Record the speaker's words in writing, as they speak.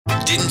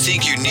Didn't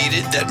think you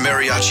needed that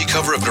mariachi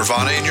cover of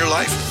Nirvana in your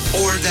life?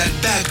 Or that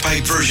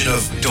bagpipe version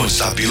of Don't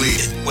Stop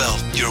Believin'? Well,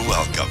 you're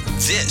welcome.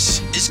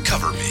 This is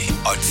Cover Me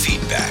on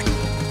Feedback.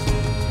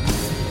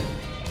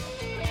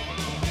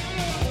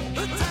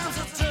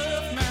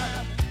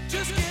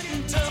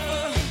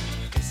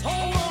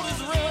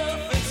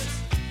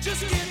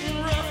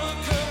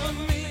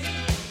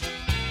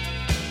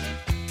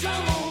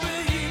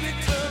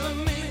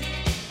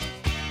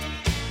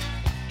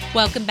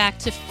 Welcome back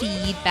to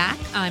Feedback.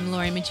 I'm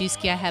Lori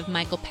Majewski. I have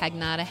Michael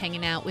Pagnotta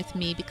hanging out with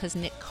me because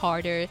Nick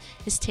Carter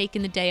has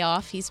taken the day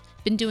off. He's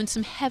been doing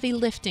some heavy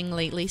lifting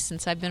lately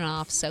since I've been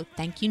off, so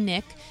thank you,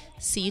 Nick.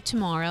 See you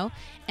tomorrow.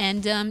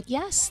 And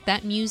yes,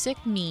 that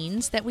music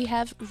means that we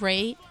have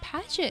Ray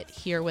Padgett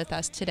here with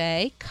us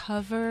today.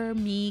 Cover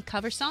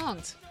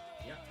songs.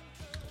 Yeah.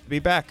 Be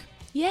back.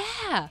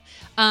 Yeah.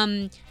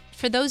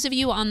 For those of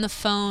you on the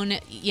phone,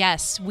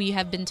 yes, we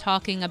have been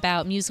talking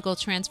about musical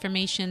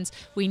transformations.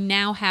 We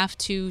now have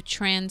to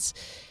transfer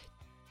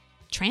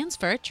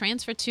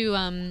to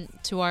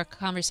our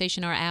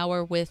conversation, our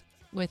hour with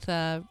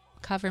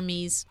Cover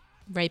Me's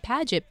Ray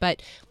Padgett.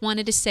 But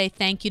wanted to say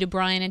thank you to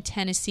Brian in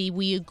Tennessee.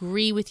 We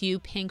agree with you.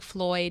 Pink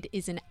Floyd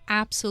is an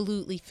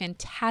absolutely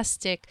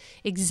fantastic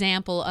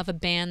example of a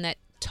band that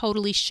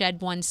totally shed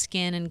one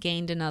skin and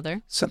gained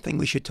another. Something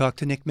we should talk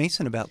to Nick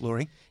Mason about,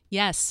 Lori.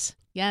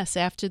 Yes,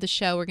 after the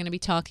show, we're going to be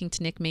talking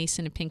to Nick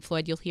Mason and Pink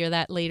Floyd. You'll hear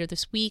that later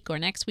this week or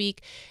next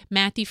week.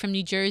 Matthew from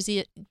New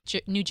Jersey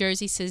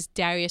says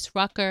Darius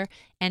Rucker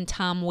and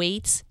Tom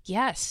Waits.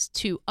 Yes,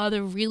 two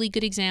other really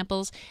good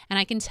examples. And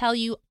I can tell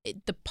you,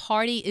 the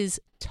party is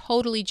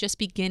totally just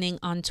beginning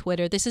on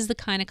Twitter. This is the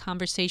kind of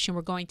conversation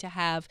we're going to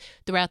have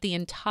throughout the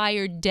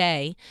entire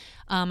day.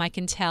 I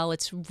can tell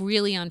it's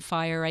really on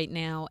fire right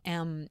now.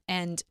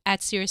 And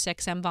at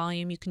SiriusXM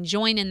Volume, you can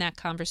join in that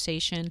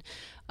conversation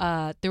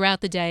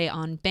throughout the day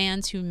on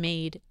bands who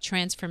made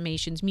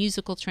transformations,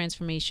 musical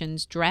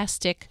transformations,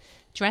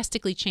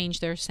 drastically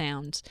changed their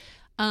sounds.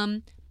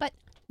 But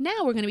now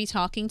we're going to be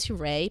talking to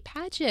Ray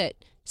Padgett.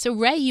 So,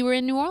 Ray, you were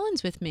in New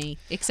Orleans with me,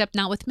 except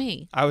not with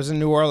me. I was in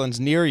New Orleans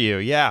near you,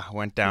 yeah.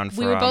 Went down for...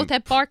 We were both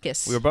at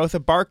Barkus. We were both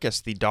at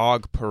Barkus, the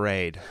dog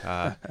parade,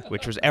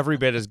 which was every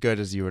bit as good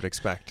as you would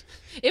expect.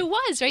 It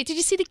was, right? Did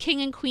you see the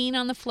king and queen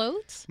on the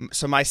floats?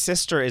 So my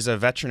sister is a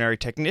veterinary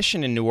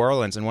technician in New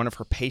Orleans, and one of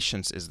her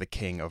patients is the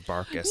king of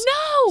Barkus.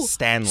 No!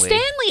 Stanley.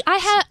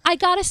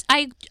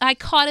 I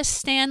caught a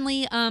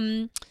Stanley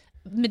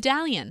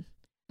medallion.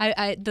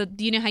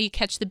 You know how you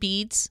catch the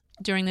beads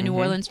during the New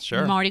Orleans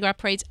Mardi Gras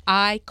parades?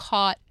 I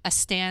caught a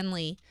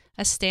Stanley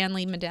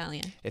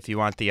medallion. If you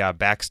want the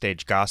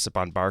backstage gossip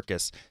on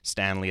Barkus,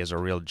 Stanley is a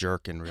real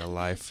jerk in real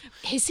life.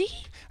 Is he?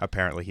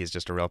 Apparently, he's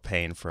just a real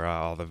pain for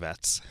all the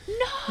vets.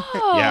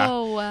 No.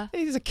 Yeah.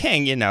 He's a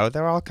king, you know.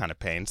 They're all kind of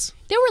pains.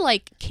 There were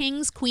like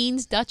kings,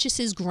 queens,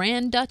 duchesses,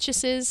 grand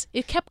duchesses.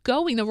 It kept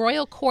going. The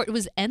royal court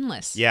was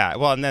endless. Yeah.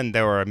 Well, and then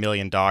there were a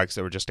million dogs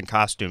that were just in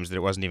costumes that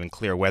it wasn't even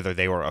clear whether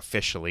they were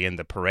officially in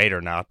the parade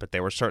or not, but they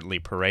were certainly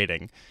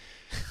parading.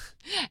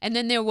 And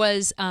then there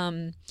was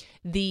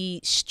the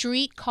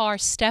streetcar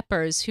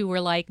steppers who were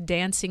like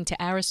dancing to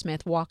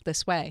Aerosmith, Walk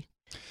This Way.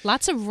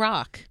 Lots of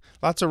rock.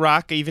 Lots of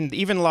rock.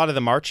 Even a lot of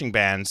the marching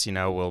bands, you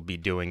know, will be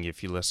doing,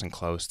 if you listen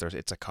close,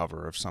 it's a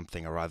cover of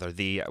something or other.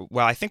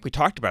 I think we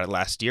talked about it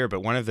last year,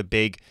 but one of the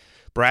big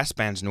brass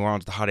bands in New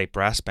Orleans, the Hot 8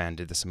 Brass Band,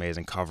 did this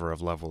amazing cover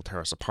of Love Will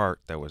Tear Us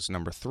Apart that was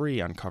number 3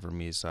 on Cover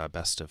Me's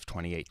Best of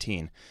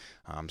 2018.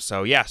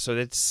 So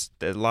it's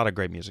a lot of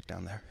great music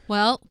down there.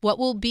 Well, what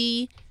will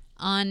be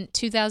on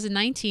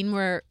 2019,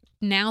 we're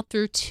now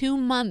through 2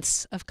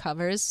 months of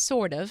covers,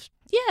 sort of.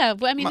 Yeah,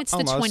 I mean, it's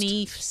almost.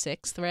 The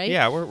 26th, right?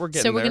 Yeah, we're getting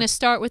there. So we're going to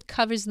start with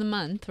Covers of the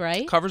Month,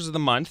 right? Covers of the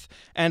Month.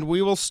 And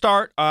we will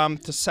start, to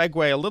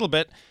segue a little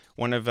bit,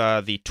 one of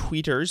the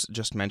tweeters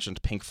just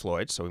mentioned Pink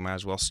Floyd, so we might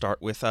as well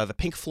start with the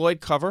Pink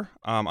Floyd cover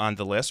on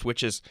the list,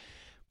 which is...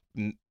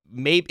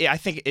 I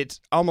think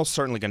it's almost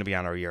certainly going to be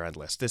on our year-end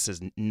list. This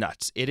is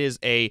nuts. It is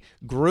a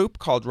group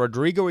called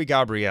Rodrigo y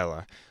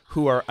Gabriela,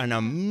 who are an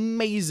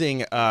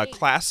amazing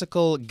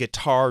classical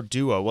guitar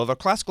duo. Well, they're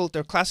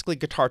classically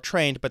guitar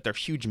trained, but they're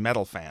huge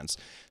metal fans.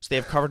 So they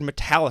have covered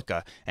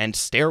Metallica and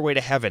Stairway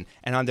to Heaven.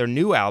 And on their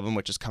new album,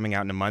 which is coming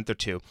out in a month or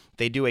two,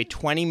 they do a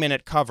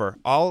 20-minute cover,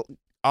 all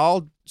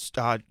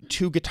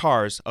 2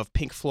 guitars of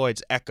Pink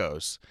Floyd's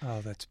Echoes.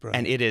 Oh, that's brilliant.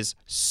 And it is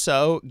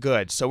so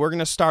good. So we're going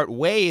to start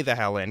way the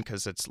hell in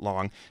because it's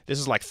long. This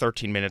is like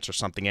 13 minutes or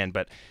something in,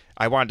 but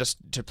I wanted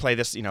to play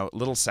this,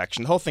 little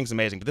section. The whole thing's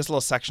amazing, but this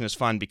little section is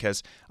fun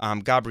because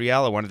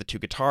Gabriella, one of the 2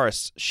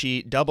 guitarists,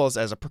 she doubles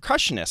as a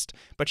percussionist,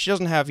 but she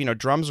doesn't have,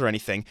 drums or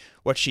anything.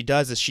 What she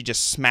does is she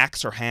just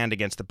smacks her hand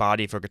against the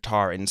body of her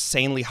guitar at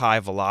insanely high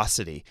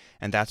velocity,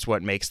 and that's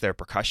what makes their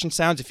percussion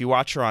sounds. If you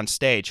watch her on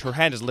stage, her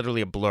hand is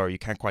literally a blur. You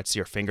can't quite see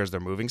her fingers. They're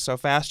moving so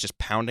fast, just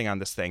pounding on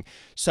this thing.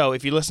 So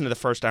if you listen to the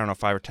first,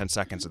 5 or 10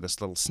 seconds of this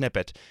little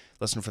snippet,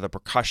 listen for the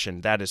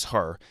percussion. That is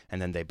her,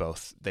 and then they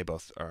both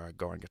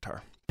go on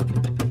guitar.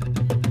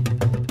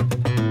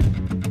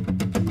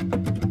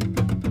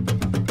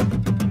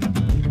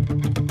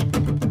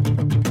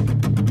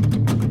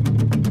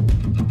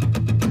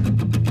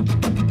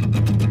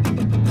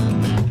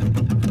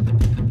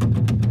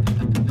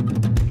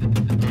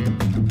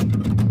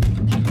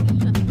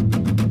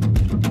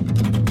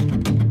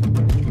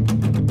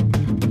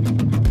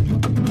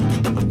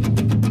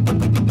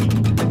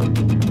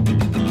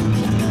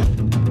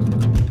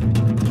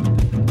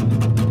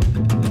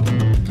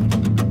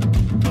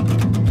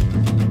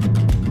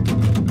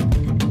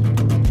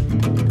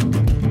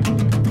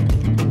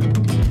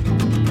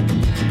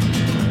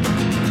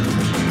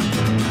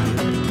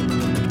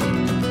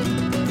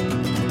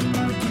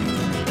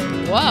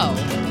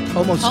 Whoa.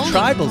 Almost Holy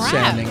tribal crap.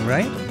 sounding,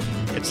 right?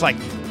 It's like,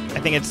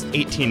 I think it's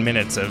 18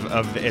 minutes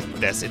of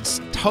this.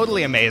 It's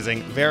totally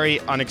amazing,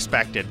 very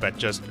unexpected, but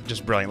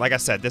just brilliant. Like I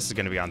said, this is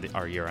going to be on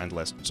our year-end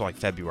list. It's only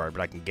February,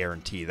 but I can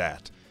guarantee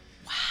that.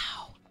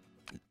 Wow.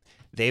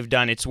 They've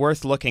done, it's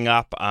worth looking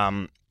up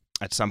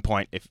at some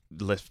point,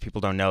 if people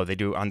don't know, they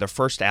do, on their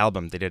first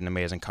album, they did an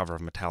amazing cover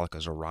of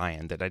Metallica's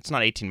Orion. It's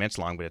not 18 minutes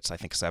long, but it's, I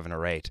think, 7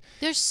 or 8.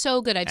 They're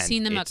so good. I've And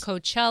seen them at it's-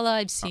 Coachella.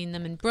 I've seen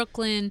them in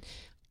Brooklyn.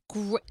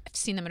 I've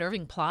seen them at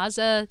Irving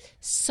Plaza.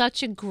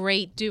 Such a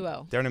great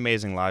duo. They're an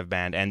amazing live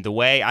band, and the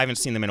way, I haven't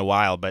seen them in a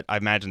while, but I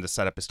imagine the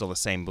setup is still the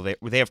same.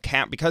 They have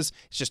because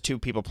it's just 2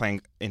 people playing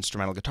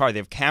instrumental guitar, they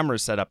have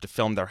cameras set up to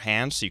film their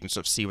hands so you can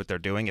sort of see what they're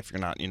doing if you're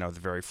not, the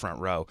very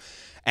front row.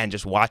 And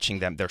just watching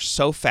them, they're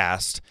so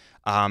fast.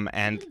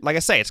 And like I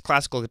say, it's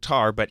classical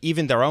guitar, but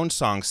even their own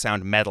songs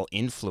sound metal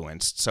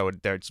influenced, so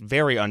it's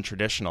very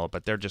untraditional,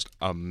 but they're just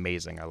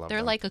amazing. I love them.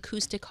 They're like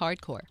acoustic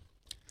hardcore.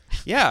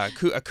 Yeah,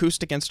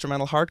 acoustic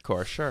instrumental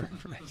hardcore, sure.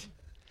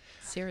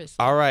 Seriously.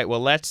 All right, well,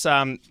 let's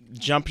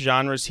jump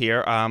genres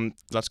here.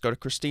 Let's go to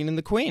Christine and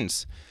the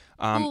Queens.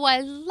 Oh, I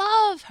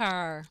love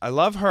her. I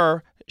love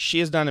her. She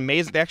has done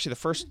amazing. Actually, the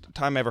first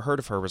time I ever heard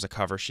of her was a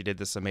cover. She did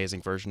this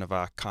amazing version of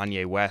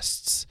Kanye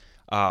West's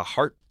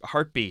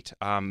Heartbeat,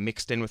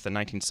 mixed in with the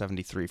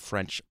 1973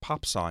 French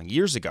pop song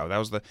years ago.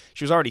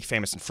 She was already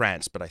famous in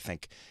France, but I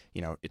think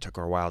it took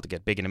her a while to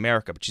get big in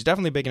America. But she's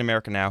definitely big in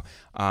America now.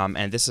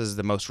 And this is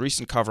the most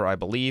recent cover, I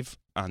believe,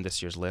 on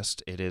this year's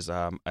list. It is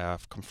from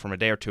a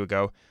day or two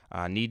ago.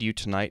 "Need You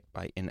Tonight"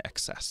 by In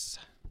Excess.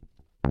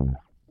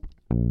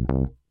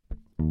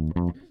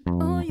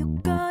 All you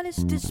got is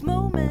this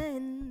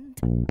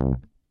moment.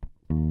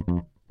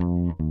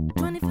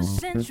 21st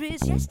century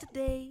is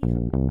yesterday.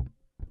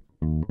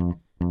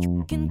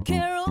 You can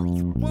care all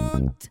you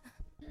want.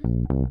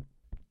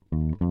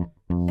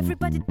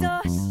 Everybody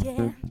does,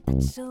 yeah,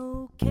 that's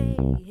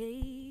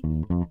okay.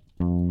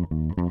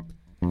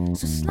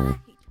 So slide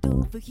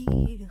over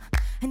here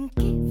and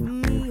give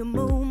me a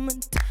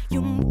moment.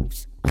 Your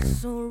moves are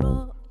so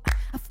raw.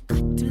 I've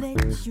got to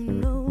let you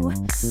know.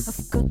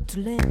 I've got to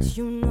let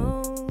you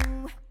know.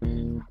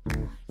 You're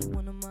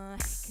one of my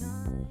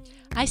kind.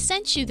 I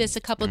sent you this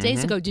a couple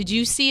days ago. Did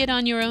you see it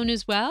on your own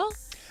as well?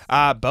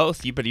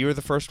 Both, but you were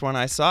the first one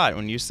I saw it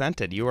when you sent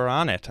it. You were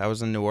on it. I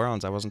was in New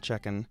Orleans. I wasn't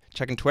checking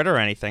Twitter or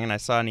anything, and I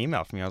saw an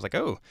email from you. I was like,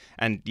 oh,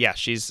 and yeah,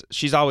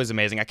 she's always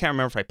amazing. I can't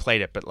remember if I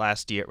played it, but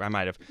last year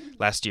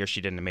she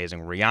did an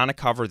amazing Rihanna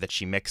cover that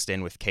she mixed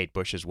in with Kate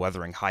Bush's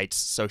Wuthering Heights.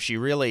 So she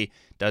really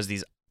does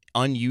these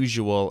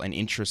unusual and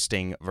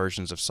interesting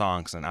versions of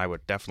songs, and I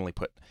would definitely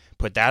put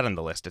that on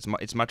the list.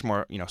 It's much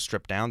more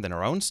stripped down than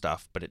her own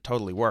stuff, but it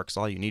totally works.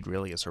 All you need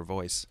really is her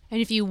voice.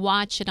 And if you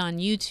watch it on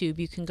YouTube,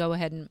 you can go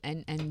ahead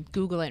and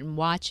Google it and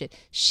watch it.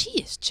 She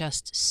is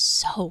just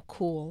so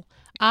cool.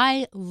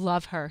 I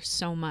love her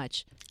so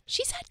much.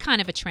 She's had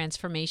kind of a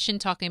transformation,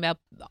 talking about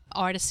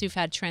artists who've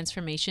had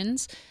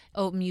transformations,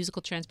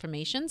 musical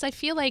transformations. I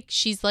feel like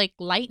she's like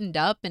lightened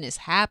up and is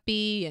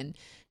happy and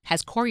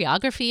has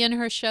choreography in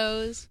her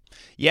shows.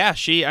 Yeah,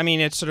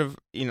 it's sort of,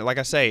 like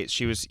I say,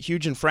 she was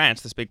huge in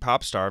France, this big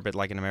pop star, but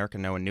like in America,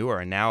 no one knew her.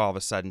 And now all of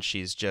a sudden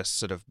she's just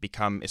sort of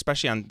become,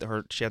 especially on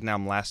she had an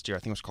album last year, I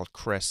think it was called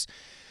Chris,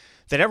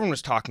 that everyone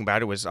was talking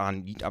about. It was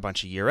on a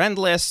bunch of year-end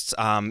lists,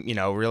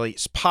 really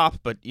pop,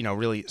 but,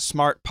 really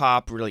smart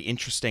pop, really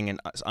interesting and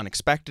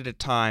unexpected at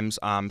times.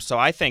 So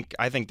I think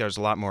there's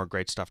a lot more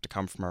great stuff to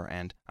come from her,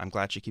 and I'm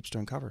glad she keeps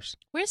doing covers.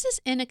 Where's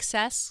this In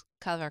Excess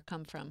cover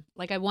come from?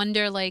 Like, I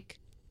wonder,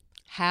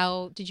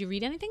 how did you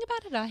read anything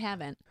about it?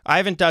 I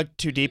haven't dug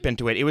too deep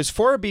into it. It was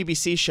for a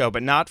BBC show,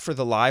 but not for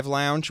the Live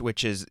Lounge,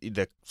 which is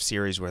the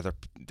series where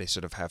they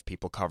sort of have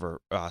people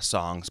cover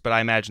songs. But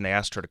I imagine they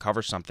asked her to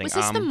cover something. Was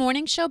this the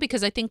morning show?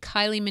 Because I think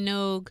Kylie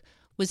Minogue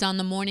was on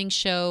the morning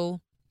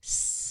show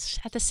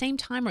at the same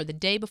time or the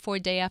day before,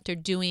 day after,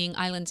 doing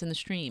Islands in the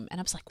Stream.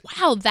 And I was like,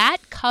 wow, that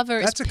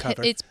cover That's a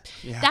cover.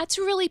 That's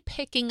really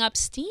picking up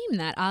steam,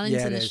 that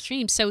Islands in the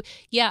Stream. So,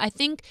 yeah, I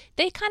think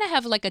they kind of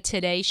have like a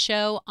Today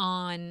Show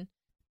on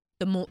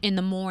in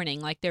the morning,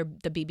 like they're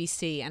the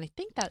BBC, and I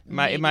think that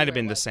it might have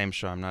been the same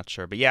show. I'm not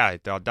sure, but yeah,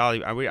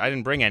 Dolly. I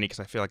didn't bring any because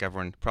I feel like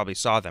everyone probably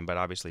saw them, but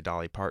obviously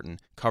Dolly Parton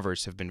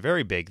covers have been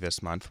very big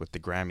this month with the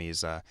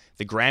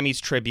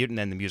Grammys, tribute, and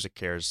then the Music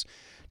Cares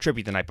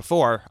tribute the night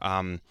before.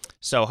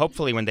 So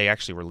hopefully when they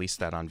actually release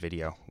that on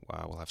video,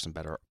 we'll have some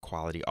better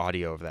quality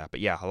audio of that. But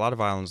yeah, a lot of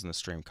Islands in the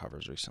Stream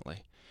covers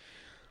recently.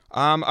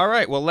 All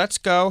right, well let's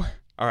go.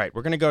 All right,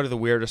 we're gonna go to the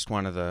weirdest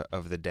one of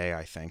the day,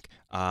 I think.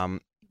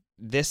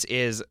 This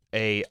is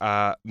a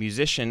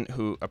musician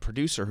a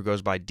producer who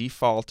goes by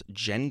Default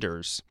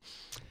Genders.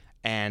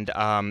 And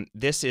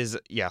this is,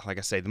 like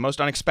I say, the most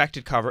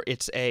unexpected cover.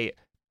 It's a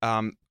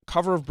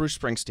cover of Bruce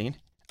Springsteen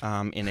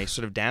in a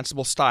sort of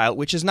danceable style,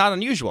 which is not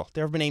unusual.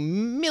 There have been a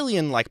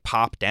million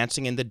pop,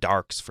 Dancing in the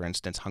Darks, for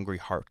instance. Hungry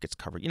Heart gets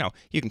covered.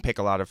 You can pick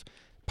a lot of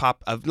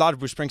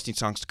Bruce Springsteen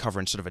songs to cover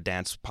in sort of a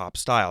dance pop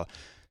style.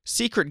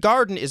 Secret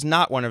Garden is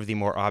not one of the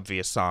more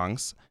obvious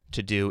songs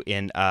to do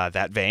in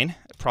that vein.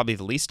 probably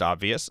the least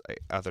obvious,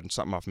 other than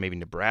something off maybe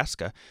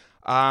Nebraska.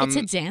 It's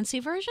a dancey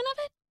version of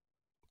it?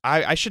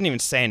 I shouldn't even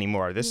say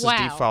anymore. This Wow.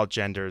 is Default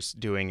Genders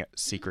doing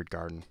Secret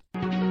Garden.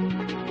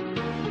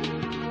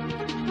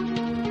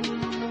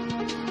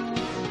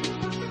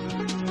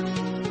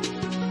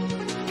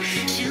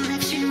 She'll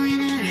let you in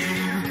her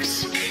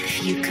house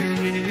if you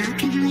come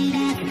knocking late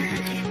at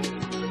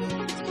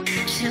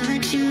night. She'll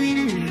let you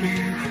in her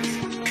mouth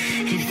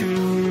if the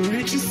whole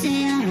word just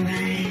say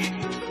alright.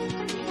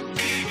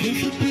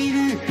 If you pay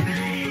the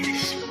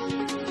price,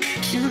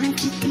 she'll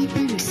let you deep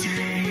inside.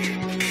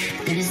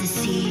 There's a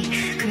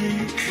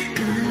secret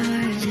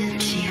garden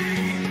she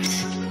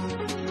hides.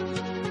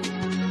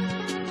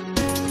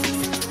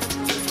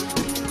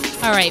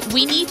 All right,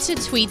 we need to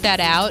tweet that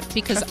out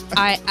because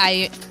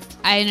I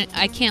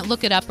can't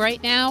look it up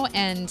right now,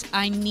 and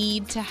I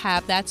need to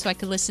have that so I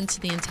can listen to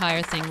the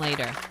entire thing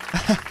later.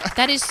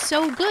 That is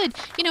so good.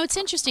 You know, it's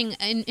interesting.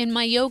 In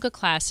my yoga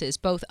classes,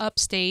 both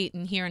upstate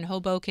and here in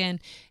Hoboken,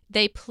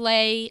 they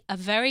play a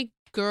very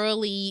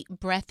girly,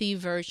 breathy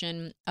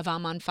version of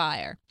I'm on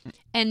Fire.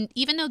 And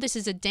even though this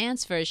is a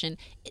dance version,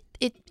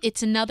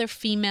 it's another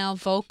female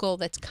vocal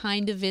that's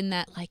kind of in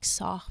that like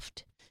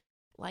soft,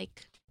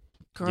 like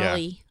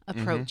girly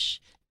approach.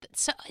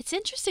 So it's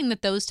interesting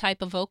that those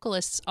type of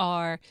vocalists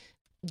are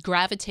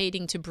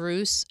gravitating to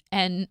Bruce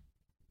and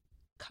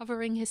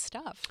covering his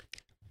stuff.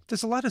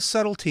 There's a lot of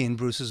subtlety in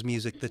Bruce's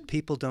music that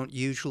people don't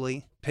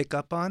usually pick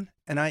up on.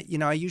 And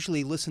I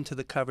usually listen to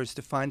the covers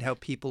to find how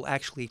people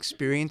actually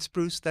experience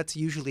Bruce. That's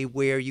usually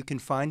where you can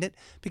find it.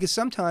 Because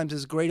sometimes,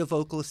 as great a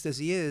vocalist as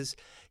he is,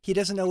 he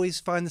doesn't always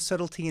find the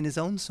subtlety in his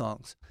own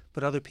songs,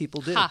 but other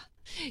people do.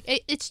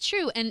 It's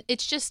true. And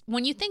it's just,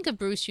 when you think of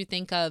Bruce, you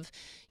think of,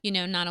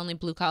 not only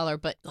blue collar,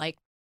 but like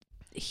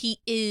he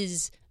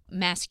is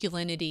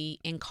masculinity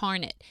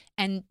incarnate.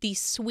 And these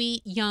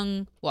sweet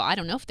young, well, I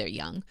don't know if they're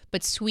young,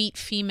 but sweet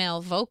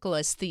female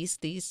vocalists,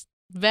 these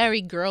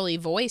very girly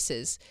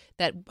voices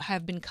that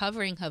have been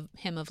covering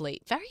him of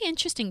late. Very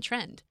interesting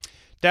trend.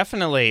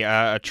 Definitely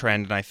a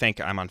trend, and I think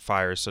I'm on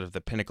Fire is sort of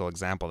the pinnacle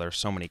example. There are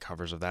so many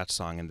covers of that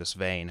song in this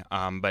vein.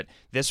 But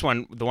this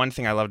one, the one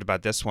thing I loved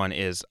about this one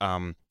is,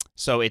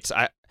 so it's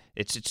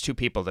two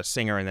people, the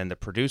singer and then the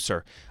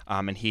producer,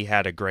 and he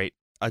had a great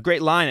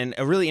line and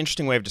a really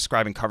interesting way of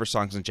describing cover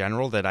songs in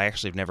general that I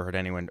actually have never heard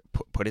anyone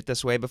put it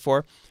this way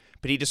before.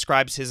 But he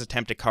describes his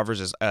attempt at covers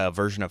as a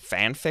version of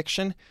fan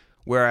fiction.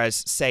 Whereas,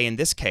 say, in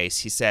this case,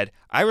 he said,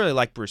 I really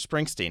like Bruce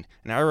Springsteen,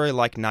 and I really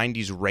like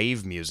 90s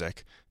rave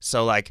music.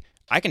 So, like,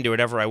 I can do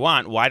whatever I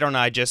want. Why don't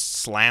I just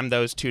slam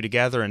those two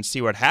together and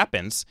see what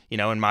happens,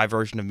 in my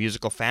version of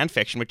musical fan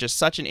fiction, which is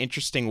such an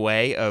interesting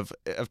way of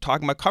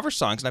talking about cover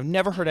songs. And I've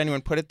never heard anyone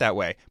put it that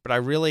way. But I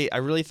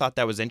really thought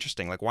that was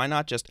interesting. Like, why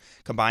not just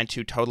combine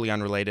two totally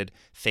unrelated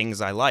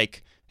things I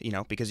like,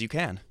 because you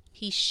can.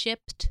 He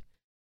shipped...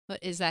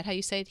 Is that how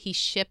you say it? He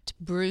shipped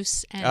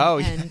Bruce and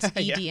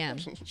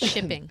EDM.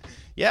 Shipping.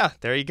 Yeah,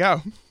 there you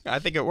go. I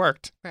think it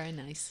worked. Very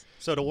nice.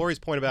 So to Lori's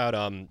point about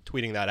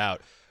tweeting that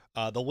out,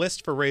 the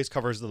list for Ray's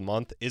covers of the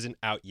month isn't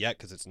out yet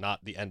because it's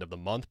not the end of the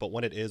month. But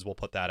when it is, we'll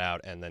put that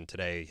out. And then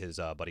today, his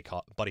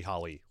Buddy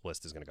Holly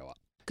list is going to go up.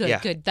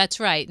 Good. That's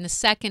right. In the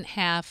second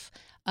half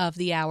of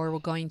the hour, we're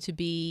going to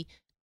be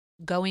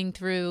going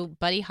through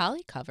Buddy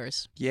Holly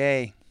covers.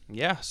 Yay.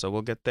 Yeah, so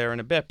we'll get there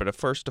in a bit. But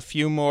first, a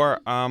few more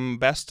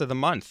best of the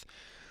month.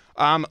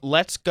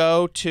 Let's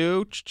go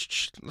to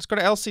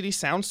LCD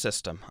Sound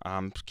System.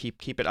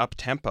 Keep it up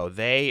tempo.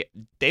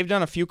 They've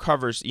done a few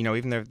covers.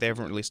 Even though they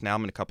haven't released an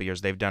album in a couple of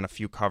years, they've done a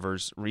few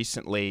covers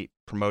recently,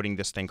 promoting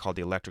this thing called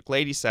the Electric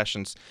Lady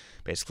Sessions.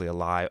 Basically a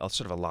live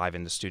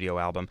in the studio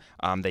album.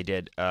 They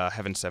did a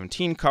Heaven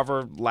 17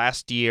 cover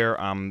last year.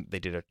 They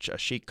did a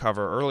Chic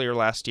cover earlier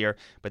last year.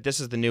 But this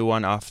is the new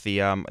one off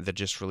the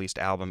just released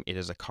album. It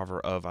is a cover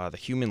of the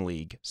Human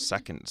League,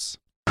 Seconds.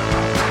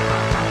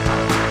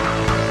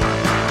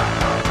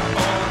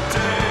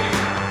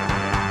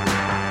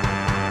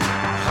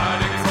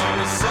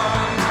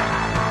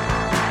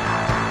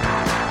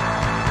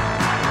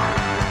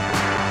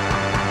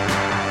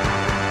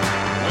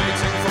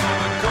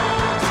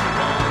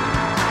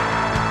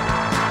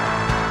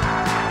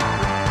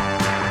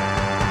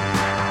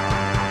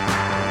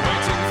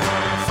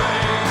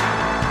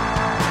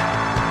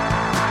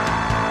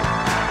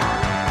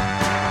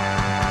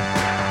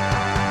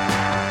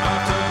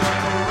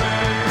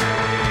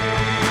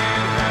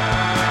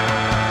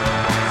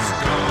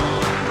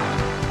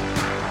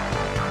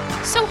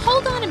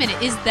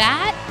 Is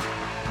that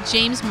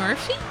James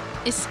Murphy?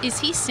 Is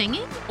he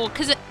singing? Well,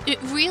 because it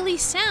really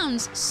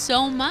sounds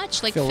so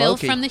much like Phil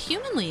from the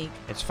Human League.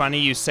 It's funny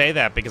you say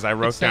that because I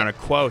wrote down a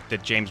quote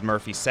that James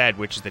Murphy said,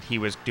 which is that he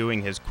was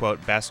doing his,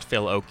 quote, best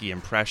Phil Oakey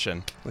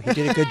impression. Well, he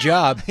did a good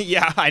job.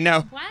 Yeah, I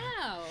know.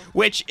 Wow.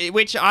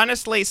 Which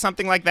honestly,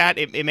 something like that,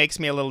 it makes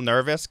me a little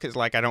nervous because,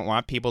 like, I don't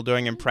want people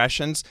doing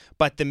impressions.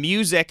 But the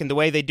music and the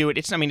way they do it,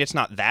 it's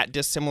not that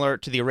dissimilar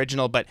to the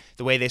original, but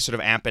the way they sort of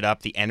amp it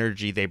up, the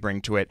energy they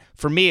bring to it,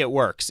 for me, it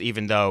works,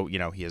 even though,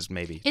 he is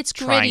maybe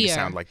trying to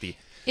sound like the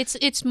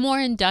It's more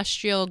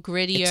industrial,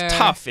 grittier. It's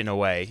tough in a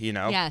way, you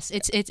know. Yes,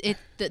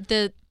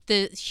 the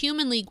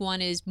Human League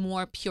one is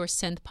more pure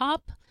synth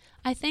pop,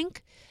 I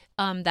think.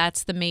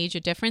 That's the major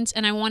difference.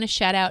 And I want to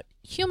shout out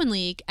Human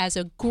League as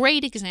a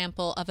great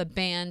example of a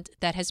band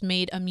that has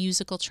made a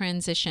musical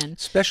transition.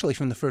 Especially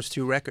from the first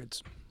two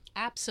records.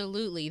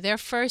 Absolutely. Their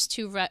first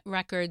two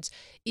records,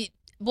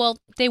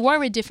 they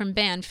were a different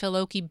band, Phil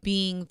Oakey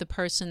being the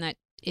person that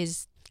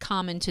is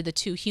common to the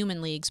two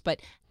Human Leagues, but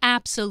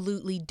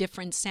absolutely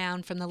different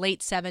sound from the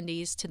late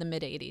 70s to the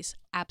mid 80s.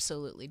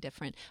 Absolutely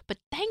different. But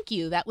thank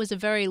you. That was a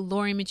very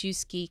Laurie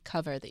Majewski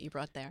cover that you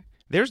brought there.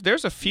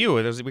 There's a few.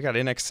 We got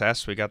In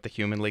Excess, we got the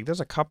Human League. There's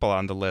a couple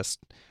on the list.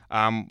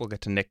 We'll get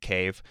to Nick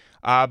Cave.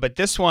 But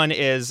this one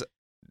is,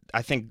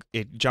 I think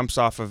it jumps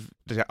off of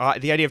the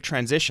idea of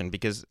transition,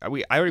 because I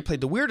already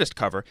played the weirdest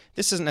cover.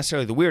 This isn't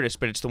necessarily the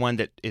weirdest, but it's the one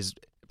that is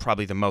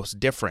probably the most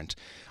different.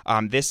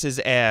 This is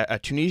a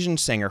Tunisian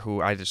singer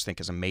who I just think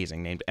is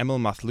amazing, named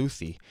Emel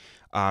Mathlouthi.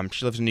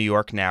 She lives in New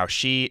York now.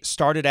 She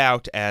started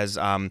out as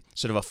sort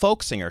of a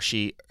folk singer.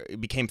 She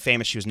became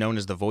famous. She was known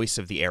as the voice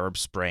of the Arab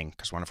Spring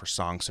because one of her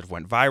songs sort of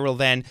went viral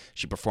then.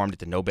 She performed at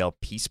the Nobel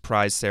Peace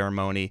Prize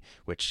ceremony,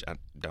 which I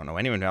don't know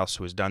anyone else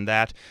who has done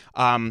that.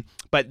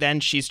 But then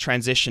she's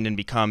transitioned and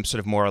become sort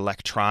of more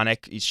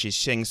electronic. She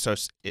sings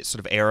sort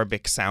of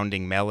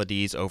Arabic-sounding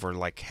melodies over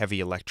like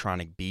heavy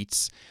electronic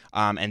beats.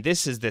 And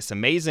this is this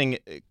amazing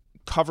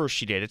cover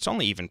she did. It's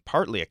only even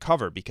partly a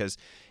cover because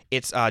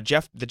it's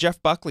the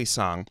Jeff Buckley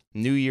song,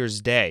 New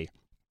Year's Day.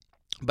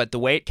 But the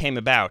way it came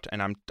about,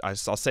 and I'll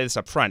say this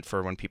up front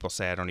for when people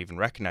say I don't even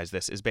recognize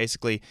this, is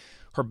basically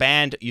her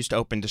band used to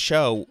open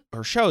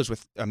her shows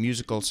with a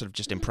musical sort of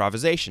just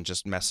improvisation,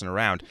 just messing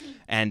around.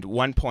 And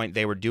one point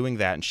they were doing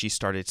that, and she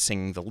started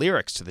singing the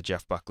lyrics to the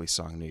Jeff Buckley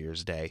song, New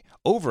Year's Day,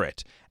 over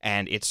it.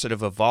 And it sort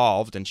of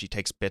evolved, and she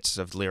takes bits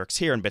of lyrics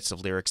here and bits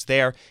of lyrics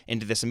there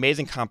into this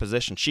amazing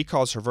composition. She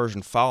calls her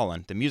version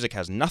Fallen. The music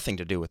has nothing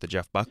to do with the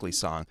Jeff Buckley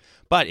song.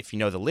 But if you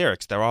know the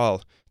lyrics, they're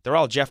all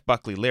Jeff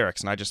Buckley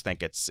lyrics, and I just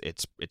think it's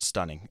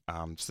stunning.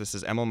 So this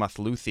is Emel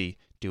Mathlouthi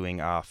doing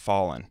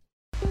Fallen.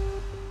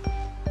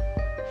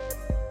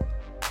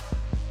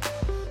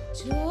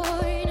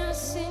 Join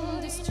us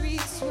in the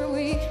streets where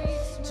we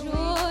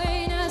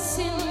join us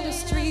in the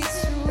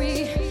streets where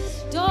we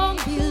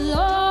don't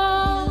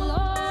belong,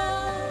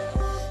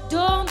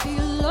 don't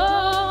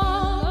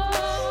belong.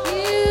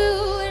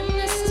 You and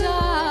the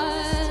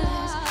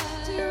stars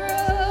to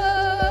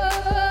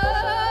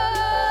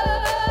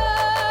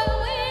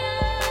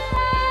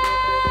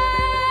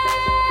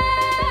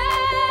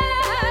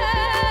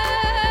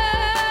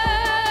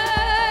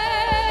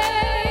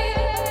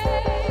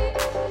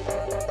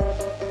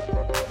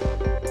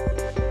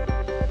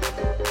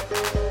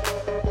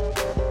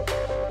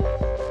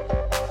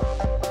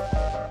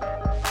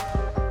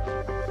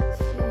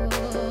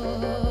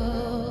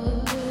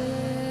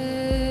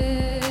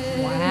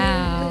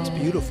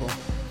Beautiful.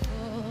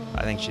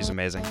 I think she's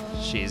amazing.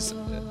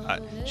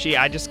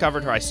 I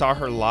discovered her. I saw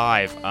her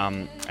live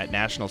at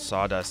National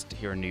Sawdust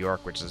here in New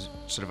York, which is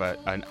sort of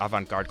an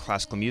avant-garde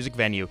classical music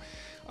venue,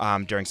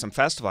 during some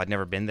festival. I'd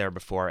never been there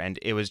before, and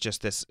it was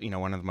just this,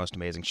 one of the most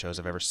amazing shows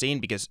I've ever seen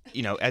because,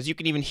 as you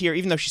can even hear,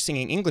 even though she's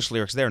singing English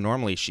lyrics there,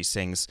 normally she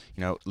sings,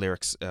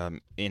 lyrics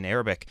in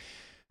Arabic.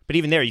 But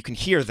even there, you can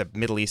hear the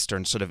Middle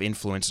Eastern sort of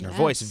influence in her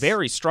voice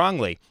very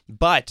strongly.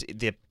 But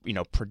the,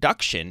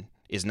 production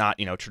is not,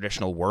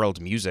 traditional world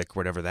music,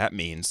 whatever that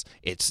means.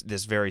 It's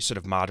this very sort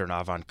of modern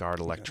avant-garde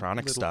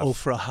electronic stuff.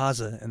 Ofra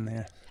Haza in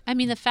there. I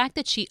mean, the fact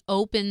that she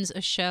opens a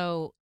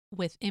show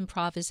with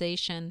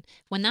improvisation,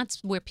 when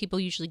that's where people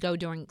usually go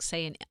during,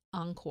 say, an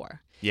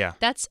encore. Yeah.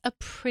 That's a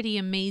pretty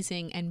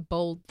amazing and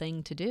bold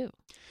thing to do.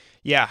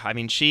 Yeah, I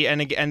mean,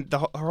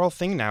 her whole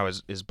thing now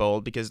is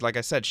bold because, like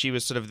I said, she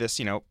was sort of this,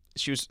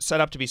 she was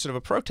set up to be sort of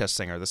a protest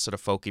singer, this sort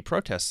of folky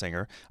protest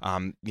singer,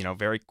 and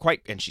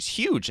she's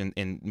huge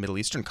in Middle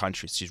Eastern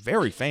countries. She's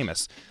very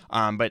famous,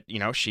 but,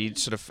 she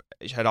sort of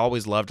had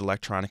always loved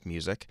electronic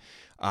music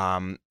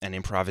and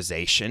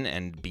improvisation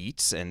and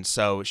beats, and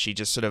so she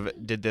just sort of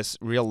did this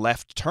real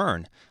left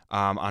turn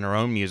on her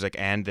own music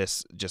and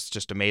this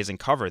just amazing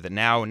cover that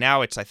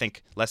now it's, I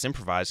think, less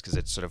improvised because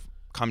it's sort of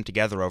come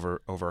together over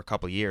a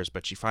couple years,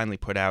 but she finally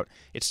put out,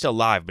 it's still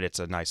live, but it's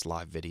a nice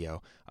live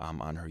video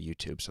on her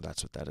YouTube, so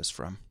that's what that is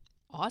from.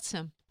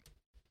 Awesome.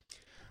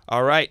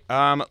 All right,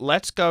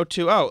 let's go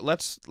to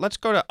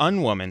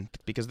Unwoman,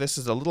 because this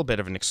is a little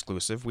bit of an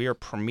exclusive. We are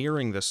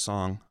premiering this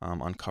song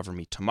on Cover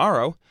Me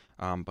tomorrow,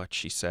 but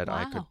she said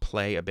I could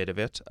play a bit of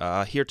it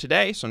here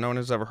today, so no one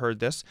has ever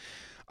heard this.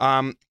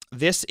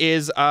 This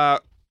is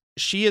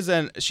she's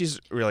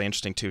really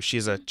interesting too.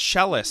 She's a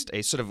cellist,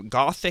 a sort of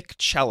gothic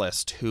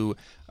cellist who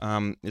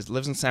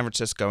lives in San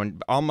Francisco,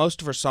 and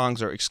most of her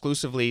songs are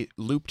exclusively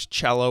looped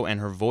cello and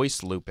her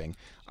voice looping.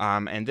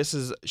 And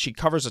she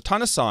covers a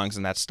ton of songs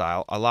in that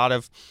style. A lot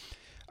of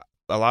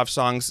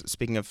songs.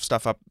 Speaking of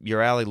stuff up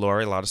your alley,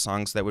 Laurie, a lot of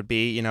songs that would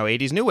be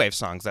 80s new wave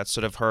songs. That's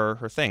sort of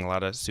her thing. A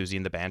lot of Susie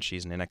and the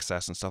Banshees and In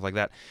Excess and stuff like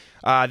that.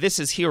 This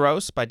is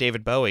Heroes by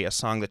David Bowie, a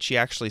song that she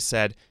actually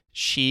said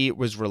she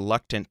was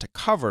reluctant to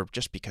cover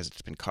just because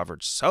it's been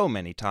covered so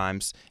many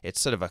times. It's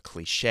sort of a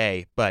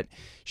cliche, but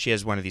she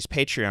has one of these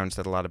Patreons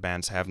that a lot of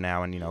bands have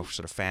now, and, sort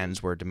of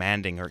fans were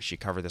demanding she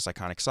cover this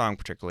iconic song,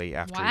 particularly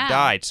after he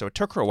died. So it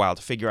took her a while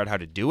to figure out how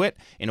to do it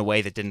in a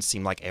way that didn't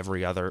seem like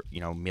every other,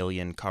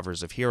 million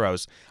covers of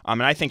Heroes.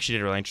 And I think she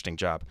did a really interesting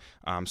job.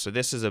 So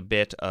this is a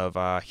bit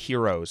of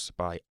Heroes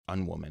by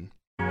Unwoman.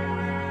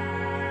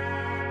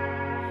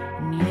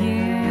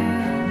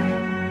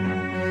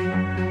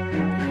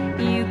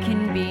 You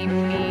can be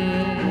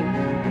mean.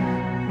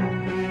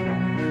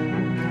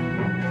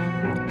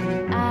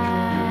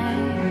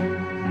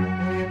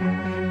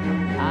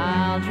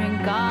 I'll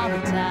drink all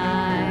the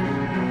time,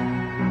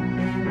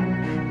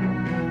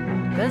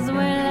 'cause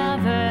we're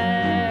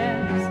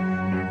lovers,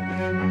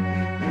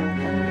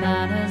 and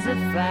that is a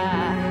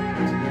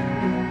fact.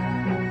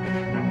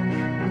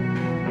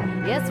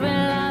 Yes, we're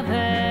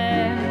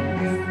lovers,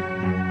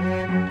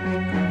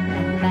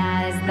 and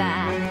that is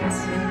that.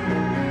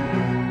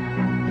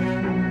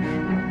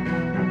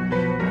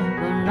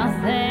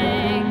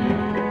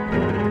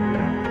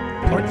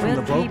 Apart from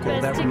the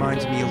vocal, that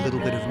reminds me a little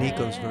bit of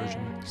Nico's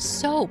version.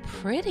 So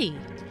pretty.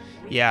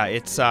 Yeah,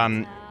 it's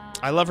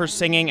I love her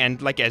singing, and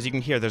as you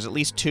can hear, there's at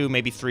least 2,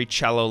 maybe 3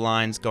 cello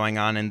lines going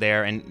on in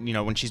there. And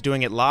when she's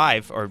doing it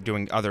live or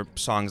doing other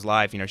songs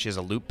live, she has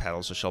a loop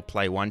pedal, so she'll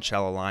play one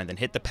cello line, then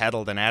hit the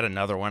pedal, then add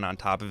another one on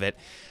top of it.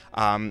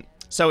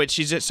 So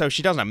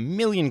she does a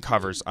million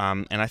covers,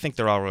 and I think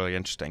they're all really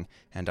interesting.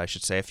 And I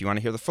should say, if you want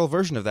to hear the full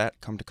version of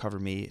that, come to Cover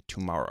Me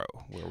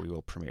tomorrow, where we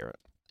will premiere it.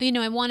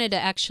 I wanted to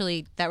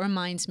actually, that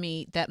reminds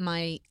me that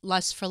my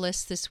Lust for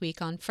List this week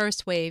on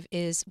First Wave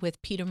is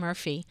with Peter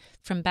Murphy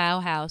from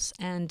Bauhaus.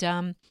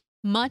 And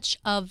much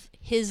of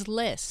his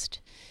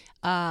list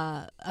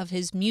of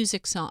his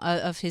music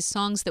of his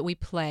songs that we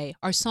play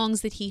are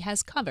songs that he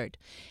has covered.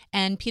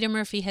 And Peter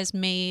Murphy has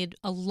made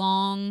a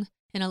long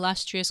and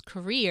illustrious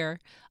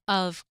career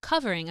of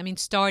covering.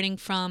 Starting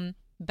from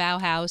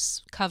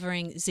Bauhaus,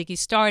 covering Ziggy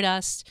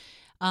Stardust,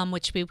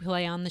 which we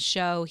play on the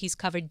show. He's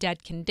covered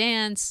Dead Can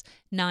Dance,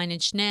 9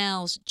 Inch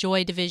Nails,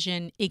 Joy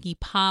Division, Iggy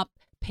Pop,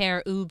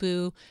 Pere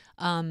Ubu,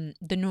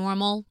 The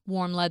Normal,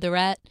 Warm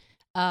Leatherette.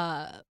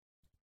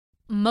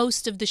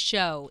 Most of the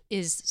show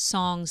is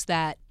songs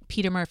that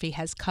Peter Murphy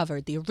has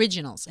covered, the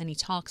originals, and he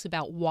talks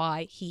about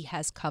why he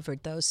has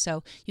covered those.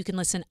 So you can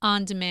listen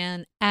on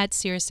demand at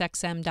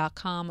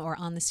SiriusXM.com or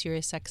on the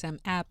SiriusXM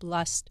app.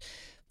 Lust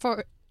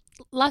for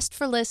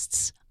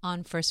Lists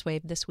on First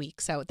Wave this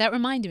week. So that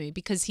reminded me,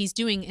 because he's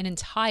doing an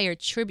entire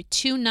tribute.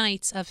 2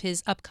 nights of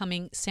his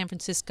upcoming San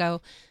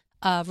Francisco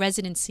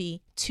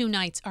residency, 2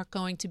 nights are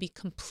going to be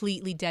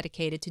completely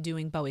dedicated to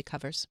doing Bowie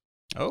covers.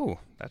 Oh,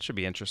 that should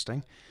be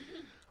interesting.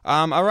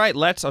 All right,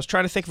 I was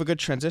trying to think of a good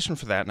transition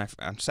for that,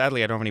 and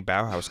sadly I don't have any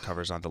Bauhaus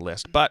covers on the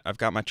list, but I've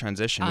got my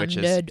transition, which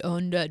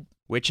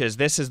is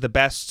this is the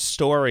best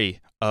story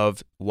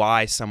of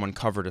why someone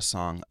covered a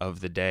song of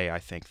the day, I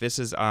think. This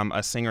is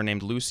a singer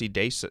named Lucy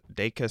Dacus, or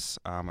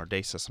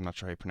Dacus, I'm not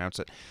sure how you pronounce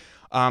it.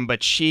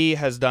 But she's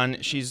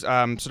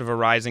sort of a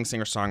rising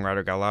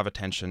singer-songwriter, got a lot of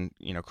attention,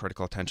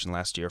 critical attention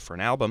last year for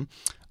an album.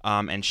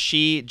 And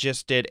she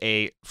just did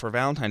for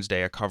Valentine's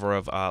Day, a cover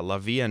of La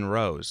Vie en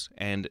Rose.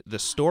 And the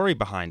story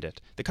behind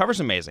it, the cover's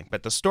amazing,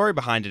 but the story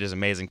behind it is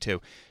amazing too.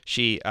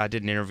 She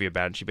did an interview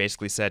about it, and she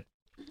basically said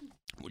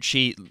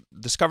she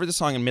discovered the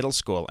song in middle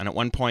school, and at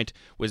one point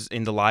was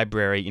in the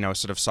library,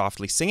 sort of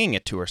softly singing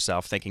it to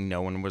herself, thinking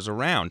no one was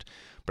around.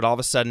 But all of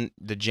a sudden,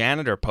 the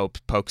janitor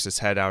pokes his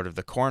head out of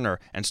the corner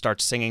and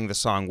starts singing the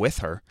song with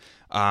her.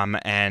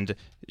 And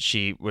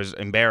she was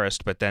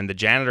embarrassed, but then the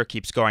janitor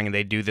keeps going, and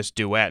they do this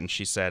duet. And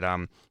she said,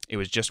 it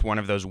was just one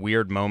of those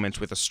weird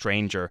moments with a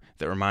stranger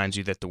that reminds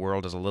you that the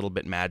world is a little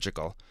bit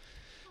magical.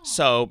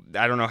 So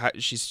I don't know how,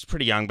 she's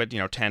pretty young, but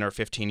 10 or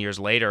 15 years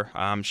later,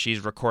 she's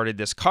recorded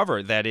this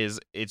cover that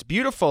it's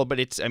beautiful,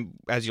 but it's,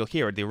 as you'll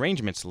hear, the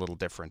arrangement's a little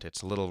different.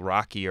 It's a little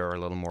rockier, a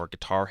little more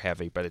guitar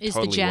heavy, but it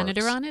totally works. Is the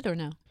janitor on it or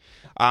no?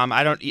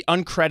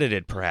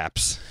 Uncredited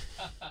perhaps.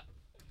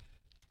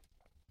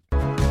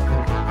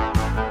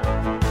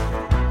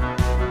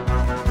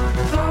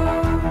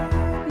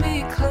 Hold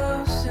me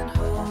close and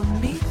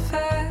hold me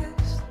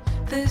fast.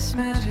 This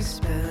magic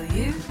spell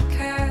you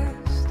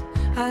cast,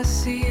 I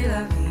see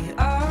la vie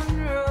en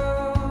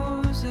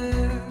rose.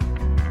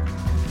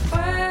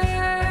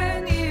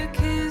 When you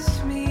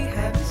kiss me,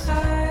 heaven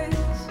sighs,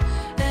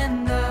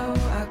 and though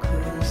I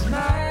close my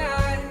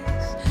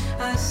eyes,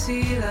 I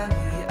see la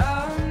vie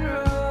en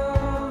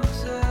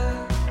rose.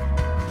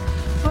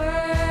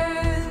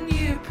 When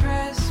you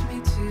press me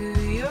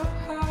to your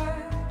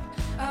heart,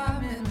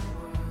 I'm in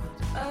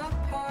a world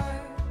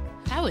apart.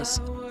 That was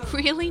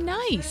really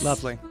nice.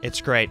 Lovely.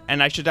 It's great.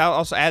 And I should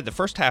also add, the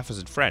first half is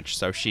in French,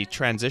 so she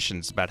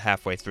transitions about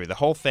halfway through. The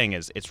whole thing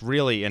it's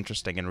really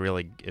interesting and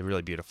really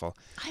beautiful.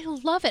 I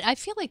love it. I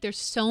feel like there's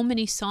so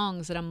many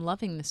songs that I'm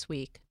loving this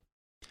week.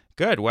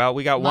 Good. Well,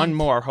 we got one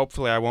more.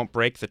 Hopefully, I won't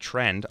break the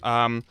trend.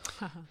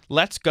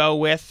 Let's go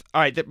with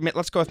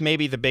let's go with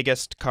maybe the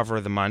biggest cover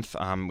of the month.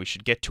 We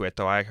should get to it,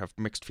 though. I have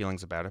mixed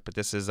feelings about it. But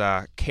this is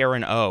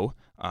Karen O.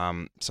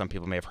 Some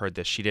people may have heard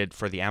this. She did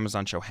for the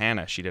Amazon show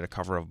Hannah. She did a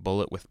cover of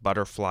 "Bullet with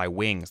Butterfly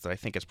Wings" that I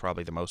think is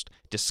probably the most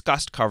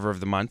discussed cover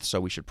of the month.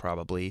 So we should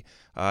probably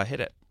hit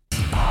it.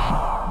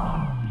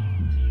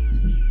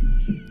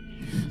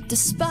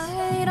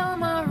 Despite all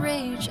my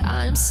rage,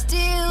 I'm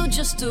still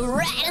just a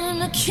rat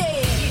in a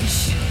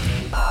cage.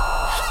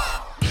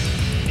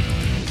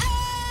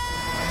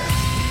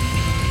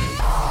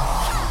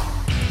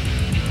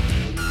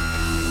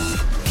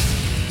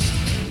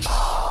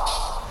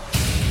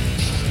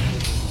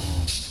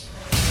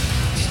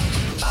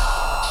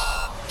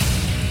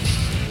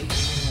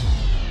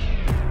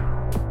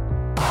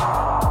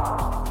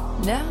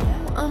 Now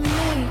I'm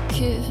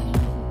naked.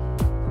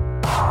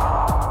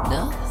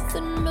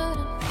 Nothing but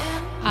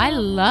I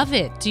love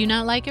it. Do you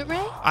not like it,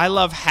 Ray? I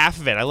love half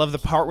of it. I love the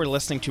part we're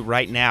listening to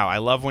right now. I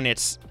love when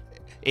it's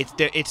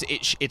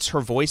her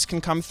voice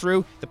can come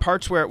through. The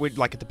parts where it would,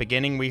 like at the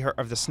beginning we heard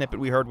of the snippet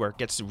we heard, where it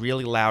gets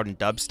really loud and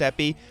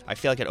dubsteppy. I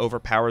feel like it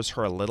overpowers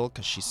her a little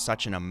because she's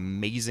such an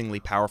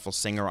amazingly powerful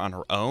singer on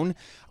her own.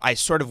 I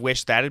sort of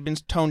wish that had been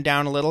toned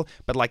down a little,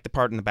 but like the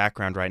part in the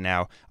background right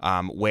now,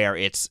 where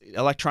it's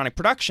electronic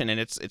production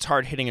and it's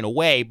hard hitting in a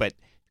way, but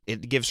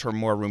it gives her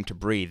more room to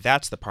breathe.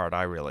 That's the part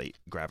I really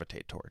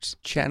gravitate towards.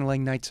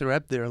 Channeling Nights Are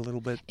Up there a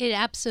little bit. It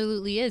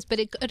absolutely is, but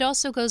it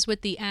also goes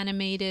with the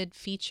animated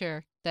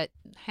feature that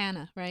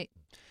Hannah, right?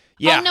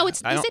 Yeah. Oh no, is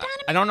it animated?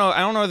 I don't know. I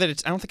don't know that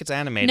it's. I don't think it's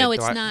animated. No,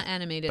 it's not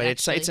animated. But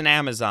actually. it's an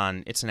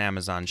Amazon. It's an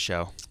Amazon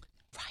show.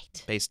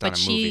 Right. Based on a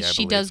movie, I But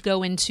she believe. does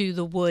go into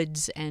the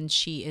woods, and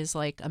she is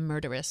like a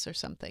murderess or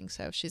something.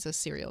 So she's a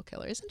serial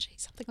killer, isn't she?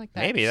 Something like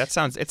that. Maybe it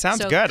sounds So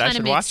good. I kinda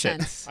should makes watch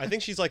sense. I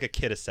think she's like a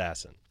kid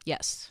assassin.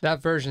 Yes.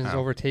 That version's Oh.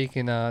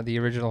 overtaken the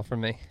original for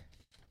me.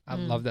 I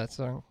love that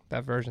song.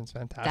 That version's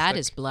fantastic. That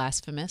is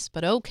blasphemous,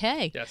 but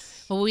okay.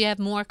 Yes. Well, we have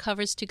more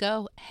covers to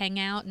go. Hang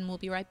out, and we'll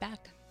be right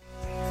back.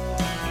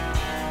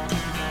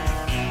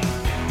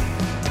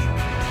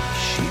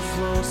 She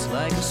floats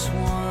like a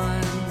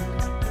swan,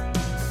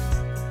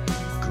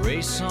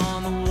 grace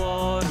on the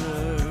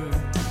water,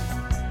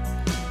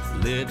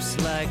 lips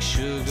like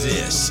sugar.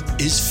 This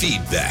is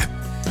Feedback.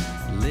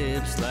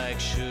 Lips like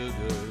sugar.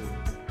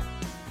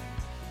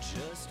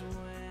 Just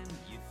when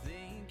you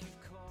think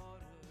you've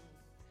caught her,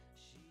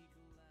 she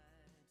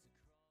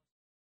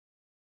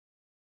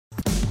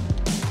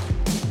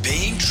glides.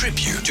 Paying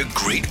tribute to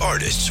great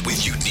artists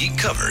with unique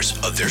covers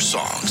of their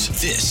songs.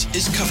 This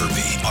is Cover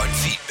Me on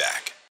Feedback.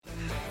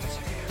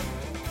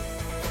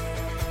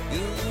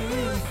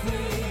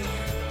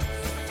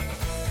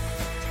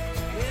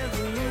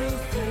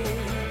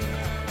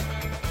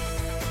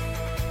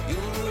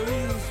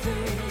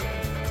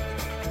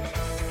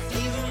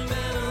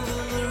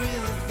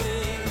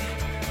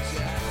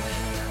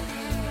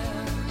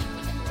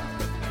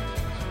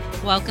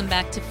 Welcome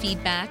back to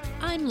Feedback.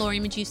 I'm Lori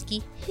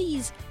Majewski.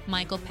 He's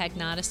Michael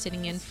Pagnotta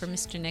sitting in for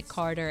Mr. Nick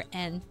Carter.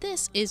 And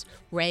this is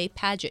Ray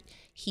Padgett.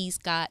 He's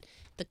got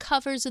the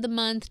covers of the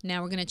month.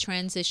 Now we're going to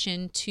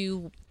transition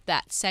to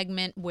that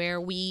segment where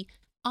we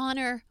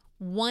honor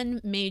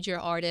one major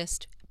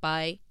artist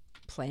by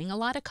playing a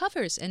lot of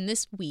covers. And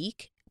this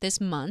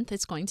month,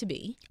 it's going to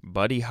be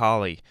Buddy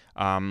Holly.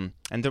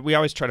 We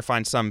always try to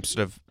find some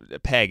sort of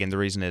peg, and the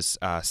reason is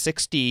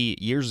 60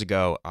 years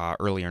ago,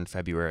 earlier in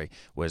February,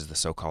 was the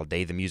so-called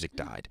Day the Music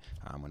Died,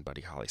 when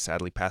Buddy Holly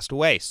sadly passed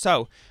away.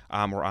 So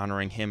we're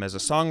honoring him as a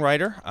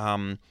songwriter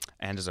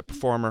and as a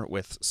performer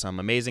with some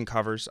amazing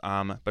covers.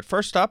 But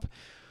first up,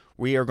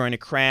 we are going to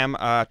cram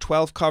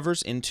 12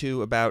 covers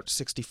into about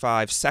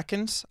 65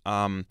 seconds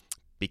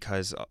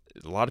because a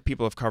lot of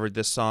people have covered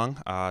this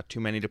song, too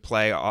many to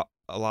play a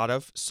lot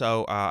of,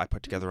 so I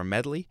put together a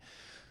medley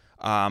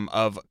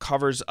of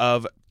covers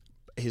of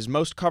his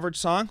most covered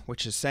song,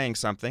 which is saying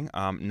something,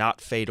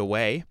 Not Fade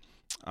Away.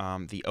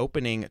 The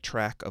opening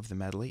track of the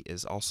medley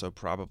is also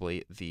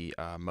probably the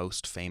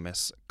most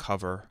famous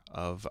cover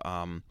of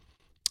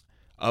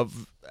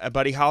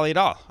Buddy Holly at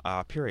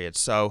all, period.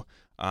 So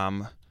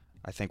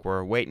I think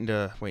we're waiting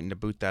to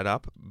boot that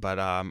up, but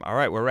all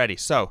right, we're ready.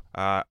 So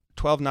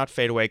 12 Not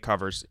Fade Away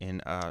covers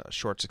in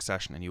short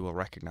succession, and you will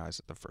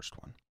recognize the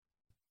first one.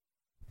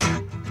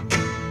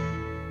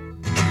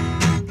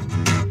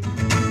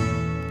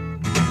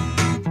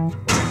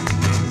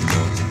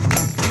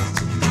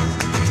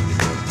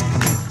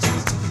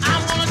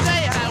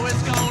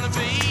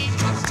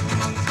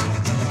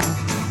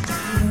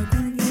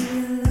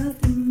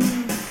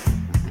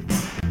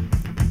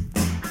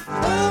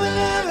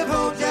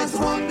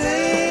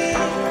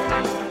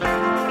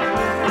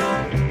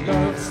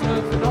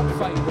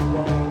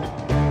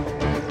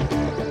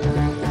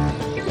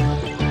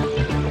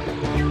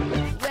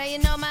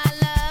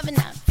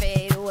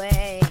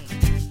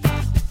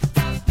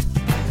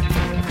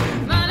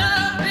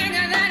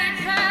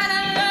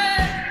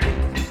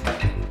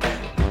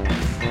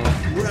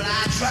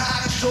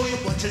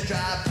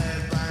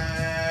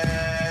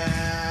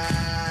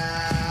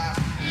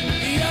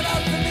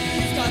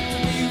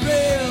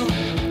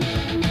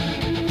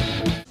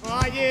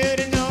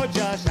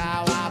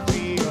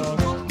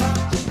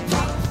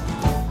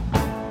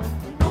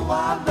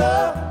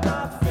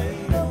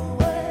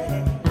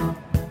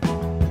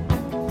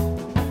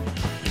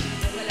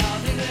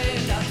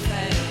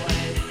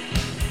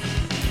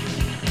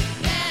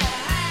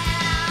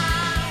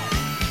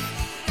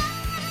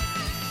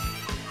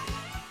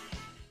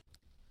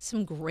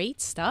 some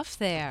great stuff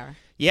there.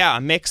 Yeah,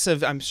 a mix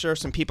of, I'm sure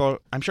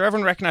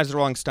everyone recognized the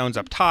Rolling Stones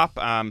up top.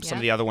 Some Yeah.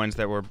 of the other ones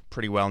that were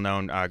pretty well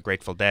known,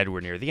 Grateful Dead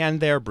were near the end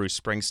there. Bruce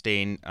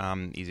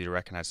Springsteen, easy to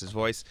recognize his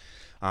voice.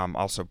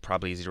 Also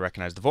probably easy to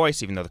recognize the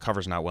voice, even though the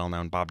cover's not well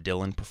known. Bob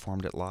Dylan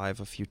performed it live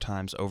a few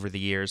times over the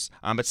years.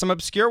 But some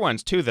obscure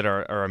ones, too, that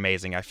are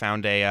amazing. I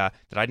found that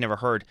I'd never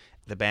heard,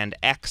 the band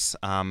X.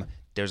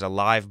 There's a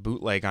live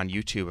bootleg on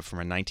YouTube from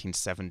a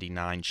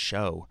 1979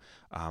 show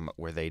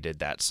where they did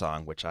that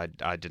song, which I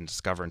didn't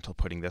discover until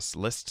putting this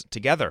list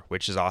together,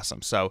 which is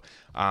awesome. So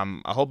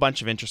a whole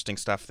bunch of interesting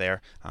stuff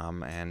there,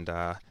 and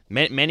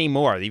many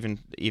more,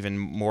 even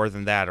more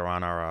than that, are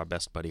on our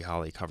Best Buddy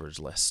Holly covers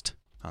list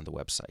on the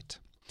website.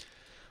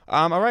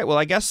 All right, well,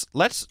 I guess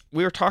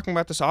we were talking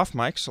about this off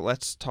mic, so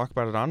let's talk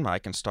about it on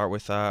mic and start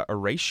with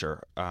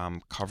Erasure,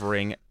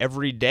 covering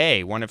Every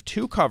Day, one of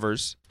two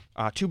covers.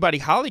 Two Buddy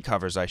Holly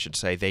covers, I should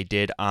say, they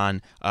did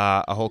on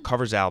a whole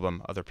covers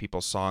album, Other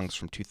People's Songs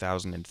from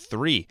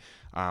 2003.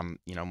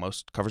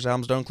 Most covers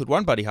albums don't include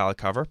one Buddy Holly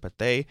cover, but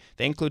they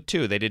include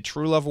two. They did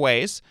True Love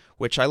Ways,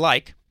 which I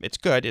like. It's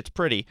good, it's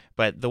pretty,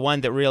 but the one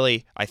that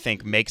really, I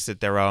think, makes it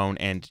their own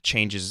and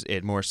changes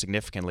it more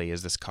significantly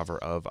is this cover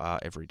of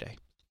Every Day.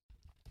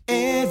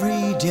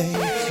 Every day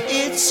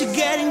it's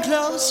getting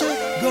closer,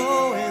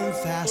 going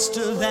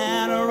faster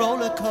than a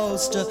roller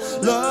coaster.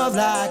 Love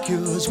like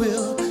yours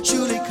will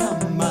surely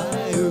come my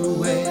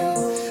way.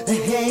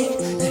 Hey, hey,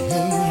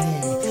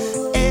 hey.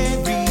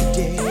 Every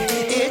day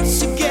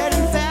it's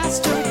getting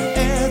faster.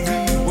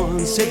 Everyone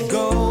said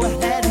go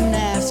ahead and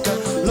ask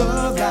her.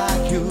 Love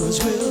like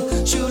yours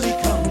will surely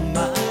come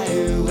my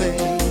way.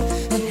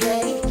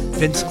 Hey,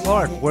 Vince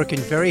Clarke working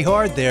very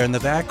hard there in the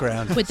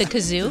background. With the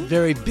kazoo?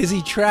 Very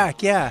busy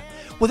track, yeah.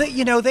 Well,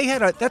 they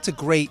had that's a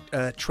great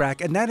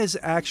track, and that is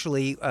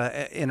actually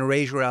an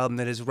Erasure album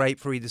that is ripe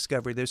for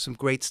rediscovery. There's some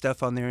great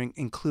stuff on there,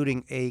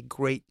 including a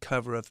great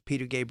cover of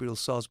Peter Gabriel's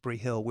Salisbury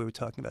Hill. We were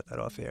talking about that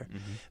off air.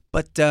 Mm-hmm.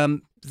 But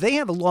they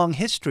have a long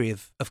history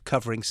of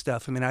covering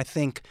stuff. I mean, I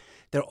think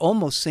they're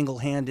almost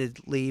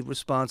single-handedly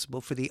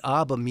responsible for the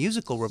ABBA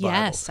musical revival.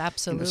 Yes,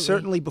 absolutely.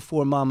 Certainly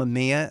before Mamma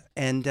Mia,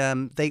 and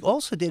they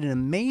also did an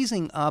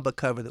amazing ABBA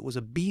cover that was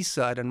a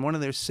B-side on one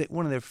of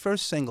their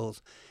first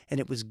singles, and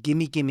it was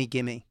Gimme, Gimme,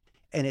 Gimme.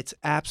 And it's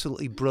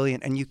absolutely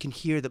brilliant, and you can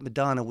hear that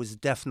Madonna was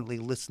definitely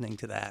listening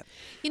to that.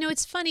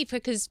 It's funny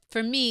because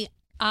for me,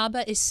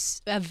 ABBA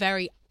is a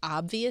very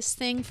obvious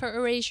thing for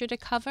Erasure to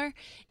cover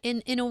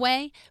in a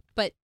way,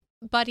 but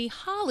Buddy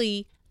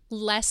Holly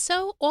less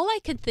so. All I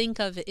could think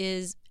of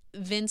is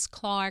Vince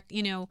Clarke,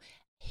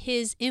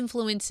 his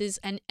influences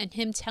and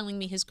him telling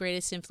me his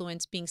greatest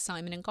influence being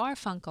Simon and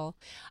Garfunkel.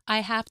 I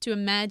have to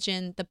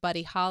imagine the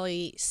Buddy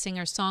Holly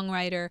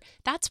singer-songwriter,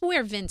 that's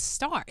where Vince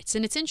starts.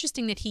 And it's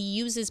interesting that he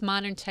uses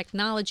modern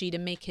technology to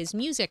make his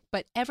music,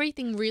 but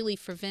everything really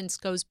for Vince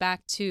goes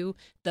back to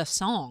the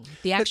song,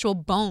 the actual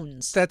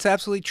bones. That's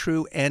absolutely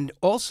true. And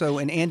also,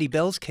 in Andy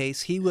Bell's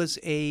case, he was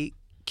a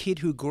kid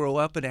who grew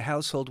up in a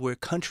household where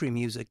country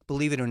music,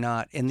 believe it or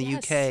not, in the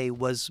UK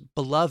was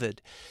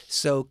beloved.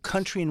 So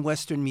country and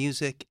Western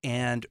music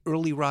and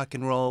early rock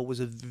and roll was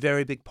a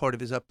very big part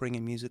of his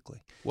upbringing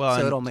musically. Well,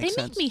 so it all makes they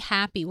sense. make me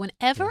happy.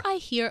 Whenever I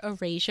hear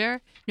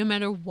Erasure, no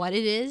matter what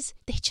it is,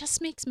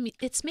 makes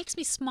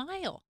me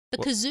smile. The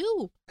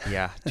kazoo.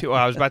 Yeah.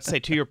 I was about to say,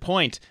 to your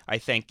point, I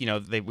think,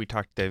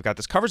 they've got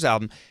this covers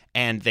album,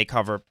 and they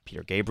cover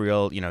Peter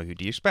Gabriel, who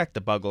do you expect? The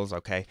Buggles,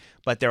 okay.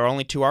 But there are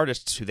only two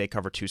artists who they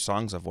cover two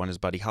songs of. One is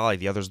Buddy Holly,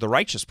 the other is the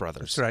Righteous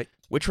Brothers. That's right.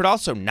 Which would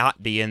also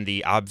not be in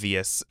the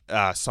obvious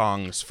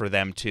songs for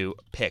them to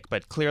pick.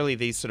 But clearly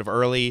these sort of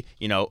early,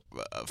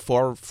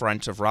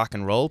 forefront of rock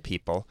and roll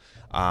people,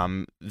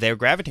 they're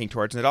gravitating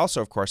towards. And it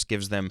also, of course,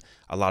 gives them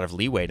a lot of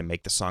leeway to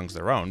make the songs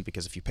their own.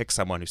 Because if you pick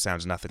someone who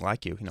sounds nothing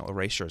like you,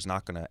 Erasure is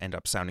not going to end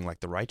up sounding like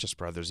the Righteous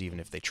Brothers, even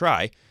if they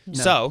try. No.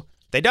 So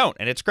they don't,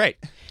 and it's great.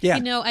 Yeah.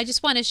 I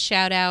just want to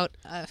shout out,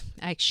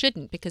 I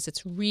shouldn't because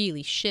it's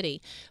really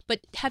shitty,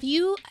 but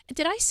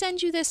did I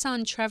send you this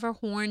on Trevor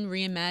Horn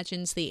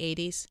Reimagines the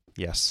 80s?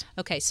 Yes.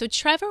 Okay, so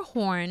Trevor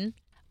Horn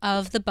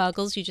of the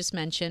Buggles you just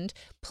mentioned,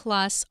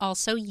 plus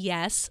also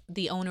Yes,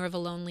 the owner of A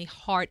Lonely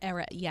Heart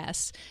era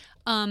Yes,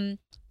 one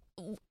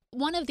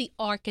of the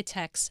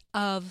architects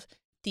of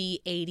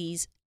the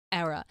 80s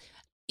era.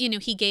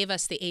 He gave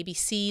us the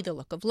ABC, The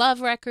Look of Love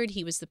record.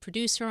 He was the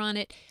producer on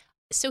it.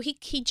 So he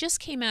just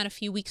came out a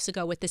few weeks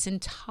ago with this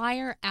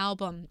entire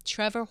album,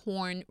 Trevor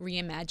Horn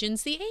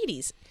Reimagines the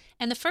 80s.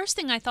 And the first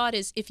thing I thought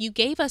is, if you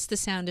gave us the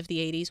sound of the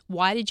 80s,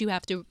 why did you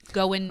have to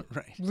go and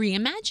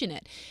reimagine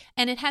it?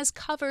 And it has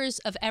covers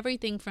of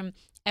everything from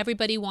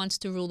Everybody Wants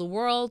to Rule the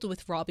World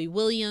with Robbie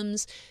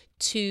Williams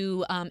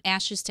to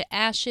Ashes to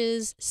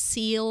Ashes,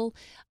 Seal,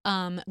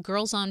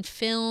 Girls on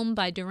Film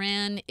by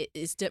Duran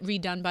is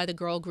redone by the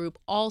girl group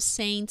All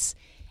Saints.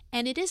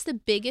 And it is the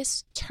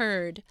biggest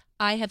turd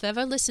I have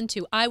ever listened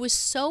to. I was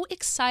so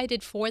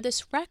excited for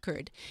this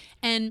record.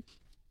 And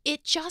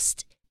it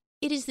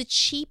is the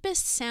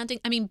cheapest sounding.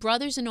 I mean,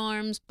 Brothers in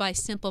Arms by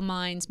Simple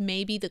Minds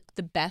may be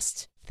the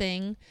best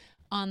thing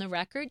on the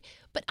record.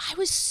 But I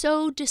was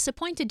so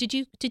disappointed. Did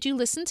you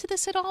listen to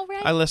this at all,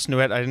 Ray? I listened to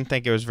it. I didn't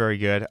think it was very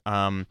good.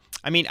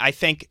 I mean, I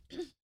think,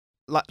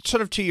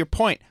 sort of to your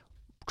point,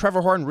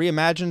 Trevor Horn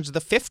reimagines the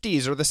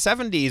 50s or the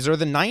 70s or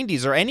the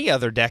 90s or any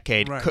other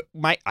decade.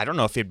 Right. I don't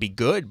know if it'd be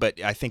good, but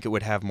I think it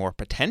would have more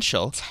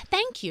potential.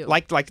 Thank you.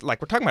 Like we're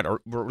talking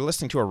about, we're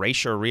listening to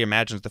Erasure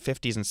reimagines the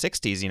 50s and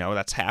 60s. You know,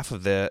 that's half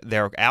of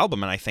their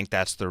album, and I think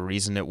that's the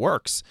reason it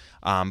works.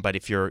 But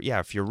if you're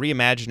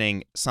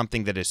reimagining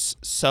something that is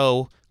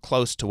so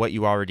close to what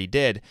you already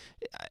did,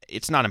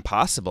 it's not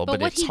impossible,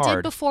 but it's hard. What he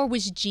did before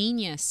was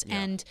genius,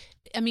 and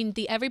I mean,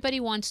 the Everybody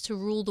Wants to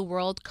Rule the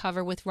World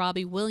cover with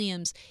Robbie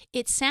Williams,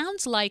 it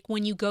sounds like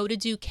when you go to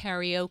do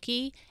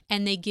karaoke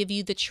and they give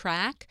you the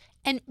track,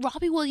 and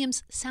Robbie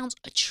Williams sounds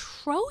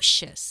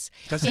atrocious.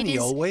 Doesn't he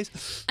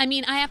always? I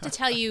mean, I have to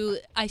tell you,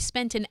 I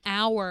spent an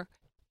hour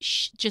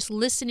just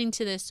listening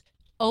to this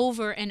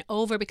over and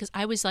over because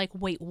I was like,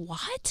 wait,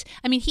 what?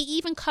 I mean, he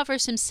even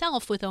covers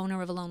himself with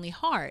Owner of a Lonely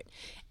Heart.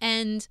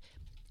 And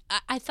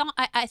I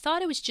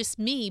thought it was just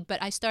me,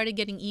 but I started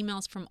getting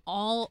emails from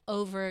all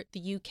over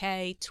the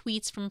UK,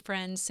 tweets from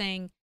friends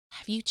saying,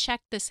 have you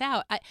checked this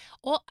out?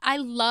 I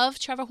love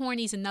Trevor Horn.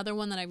 He's another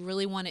one that I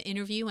really want to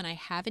interview, and I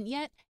haven't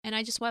yet. And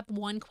I just have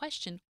one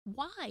question.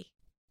 Why?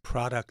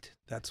 Product,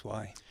 that's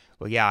why.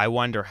 Well, yeah, I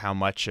wonder how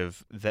much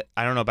of the,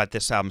 I don't know about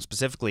this album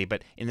specifically,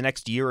 but in the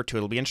next year or two,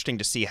 it'll be interesting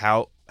to see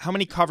how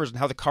many covers and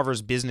how the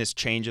covers business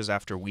changes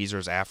after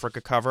Weezer's Africa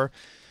cover.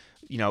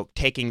 You know,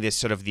 taking this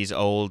sort of these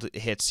old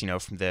hits, you know,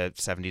 from the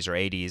 70s or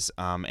 80s,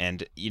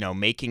 and, you know,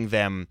 making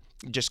them,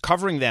 just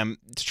covering them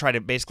to try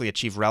to basically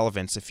achieve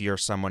relevance if you're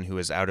someone who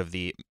is out of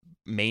the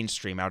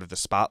mainstream, out of the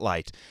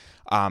spotlight.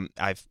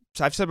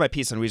 I've said my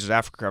piece on Weezer's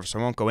Africa cover, so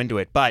I won't go into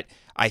it, but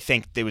I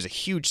think there was a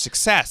huge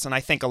success, and I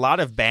think a lot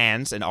of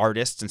bands and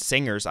artists and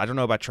singers, I don't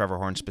know about Trevor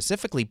Horn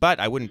specifically, but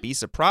I wouldn't be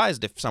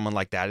surprised if someone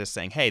like that is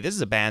saying, hey, this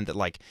is a band that,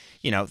 like,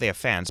 you know, they have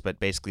fans, but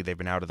basically they've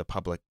been out of the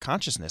public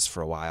consciousness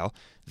for a while.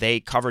 They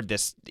covered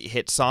this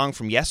hit song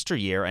from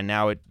yesteryear, and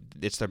now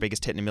it's their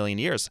biggest hit in a million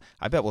years.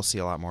 I bet we'll see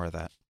a lot more of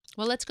that.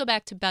 Well, let's go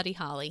back to Buddy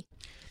Holly.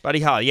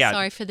 Buddy Holly, yeah.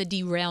 Sorry for the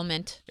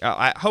derailment.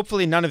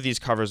 Hopefully none of these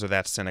covers are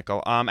that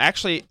cynical.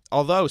 Actually,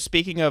 although,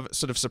 speaking of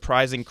sort of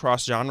surprising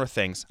cross-genre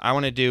things, I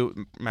want to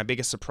do my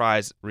biggest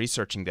surprise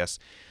researching this.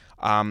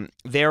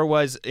 There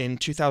was, in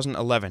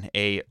 2011,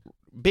 a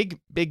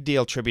big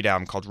deal tribute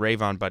album called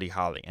Rave on Buddy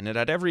Holly, and it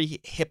had every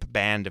hip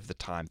band of the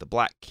time. The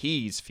Black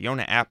Keys,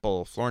 Fiona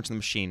Apple, Florence and the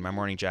Machine, My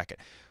Morning Jacket.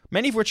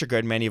 Many of which are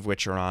good, many of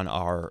which are on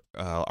our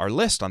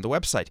list on the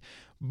website.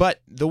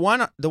 But the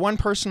one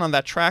person on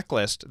that track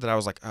list that I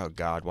was like, oh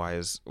God, why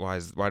do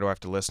I have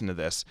to listen to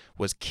this,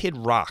 was Kid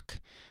Rock.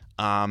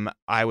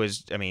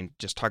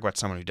 Just talk about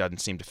someone who doesn't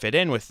seem to fit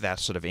in with that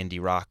sort of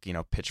indie rock, you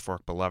know,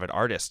 Pitchfork beloved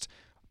artist.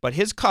 But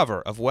his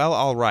cover of Well,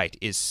 All Right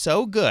is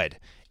so good.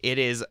 It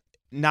is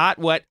not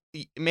what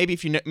maybe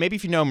if you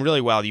know him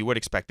really well, you would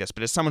expect this.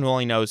 But as someone who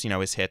only knows, you know,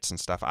 his hits and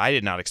stuff, I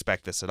did not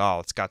expect this at all.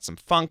 It's got some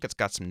funk, it's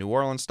got some New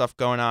Orleans stuff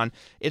going on.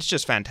 It's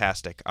just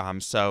fantastic.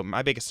 So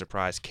my biggest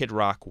surprise, Kid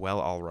Rock, Well,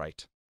 All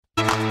Right.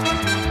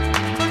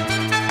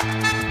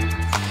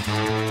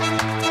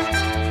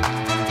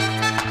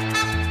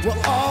 Well,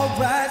 all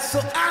right,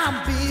 so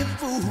I'm being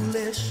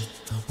foolish.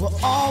 Well,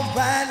 all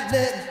right,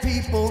 letting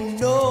people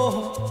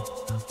know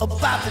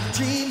about the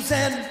dreams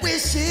and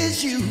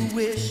wishes you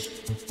wish.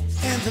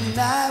 And the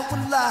night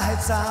when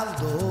lights are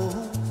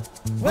low.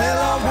 Well,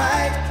 all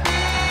right,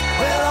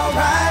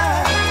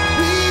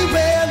 we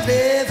will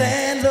live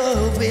and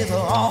love with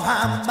all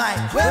our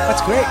might. Well,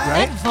 That's great,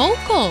 right? That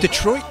vocal.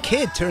 Detroit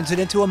Kid turns it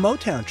into a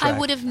Motown track. I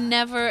would have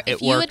never,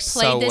 if you had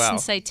played this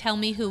and say, tell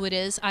me who it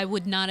is, I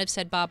would not have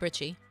said Bob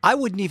Ritchie. I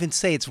wouldn't even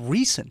say it's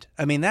recent.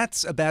 I mean,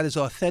 that's about as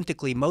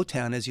authentically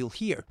Motown as you'll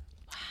hear.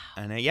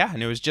 And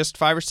and it was just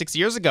 5 or 6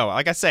 years ago.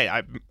 Like I say,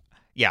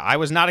 I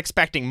was not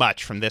expecting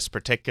much from this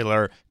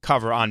particular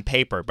cover on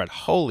paper, but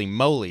holy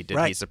moly, did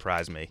he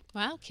surprise me.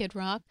 Wow, Kid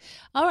Rock.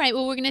 All right,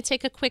 well, we're going to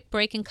take a quick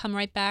break and come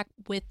right back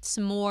with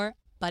some more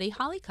Buddy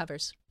Holly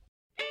covers.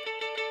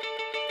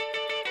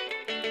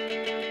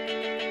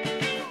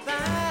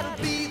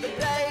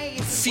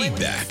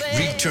 Feedback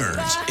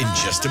returns in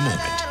just a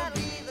moment.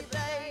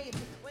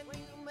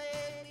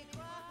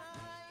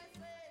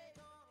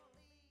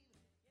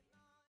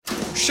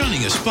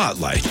 Shining a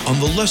spotlight on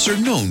the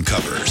lesser-known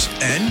covers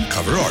and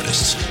cover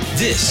artists.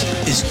 This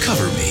is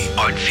Cover Me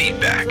on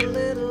Feedback.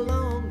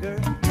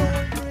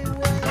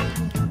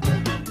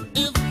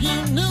 If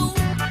you knew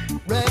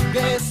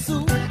reggae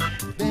soup,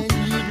 then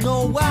you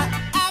know why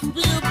I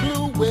feel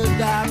blue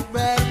without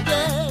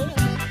reggae.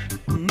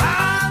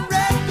 My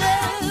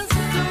reggae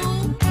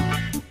soup.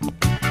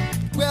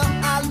 Well,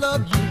 I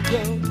love you,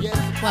 girl. Yes.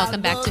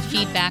 Welcome back to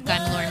Feedback.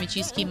 I'm Laura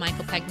Majewski.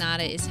 Michael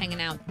Pagnotta is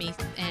hanging out with me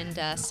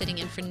and sitting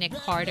in for Nick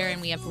Carter. And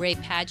we have Ray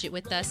Padgett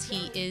with us.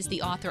 He is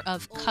the author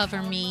of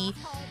Cover Me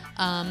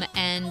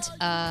and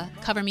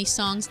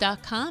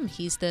CoverMeSongs.com.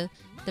 He's the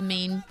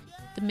main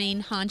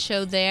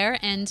honcho there.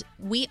 And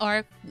we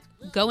are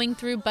going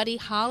through Buddy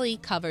Holly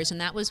covers, and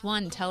that was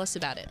one. Tell us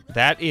about it.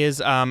 That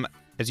is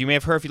As you may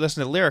have heard if you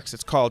listen to the lyrics,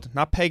 it's called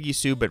not Peggy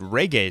Sue, but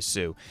Reggae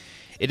Sue.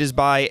 It is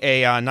by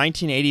a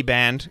 1980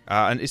 band.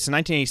 It's a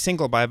 1980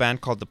 single by a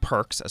band called The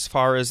Perks. As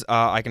far as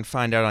I can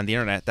find out on the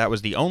internet, that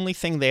was the only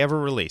thing they ever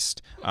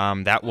released,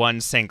 that one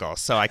single.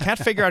 So I can't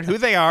figure out who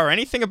they are or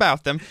anything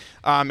about them,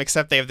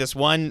 except they have this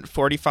one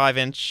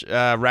 45-inch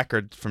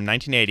record from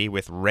 1980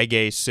 with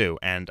Reggae Sue,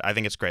 and I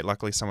think it's great.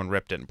 Luckily, someone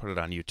ripped it and put it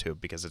on YouTube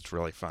because it's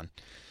really fun.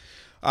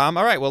 All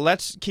right, well,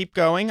 let's keep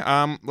going.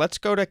 Let's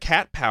go to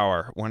Cat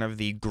Power, one of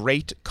the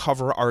great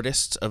cover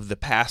artists of the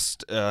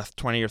past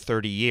 20 or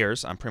 30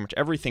 years. Pretty much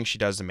everything she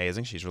does is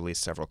amazing. She's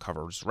released several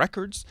covers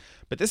records,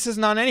 but this is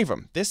not any of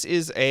them. This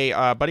is a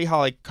Buddy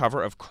Holly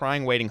cover of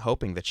Crying, Waiting,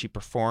 Hoping that she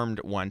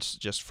performed once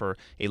just for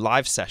a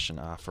live session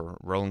for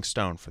Rolling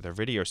Stone for their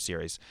video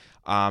series.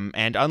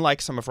 And unlike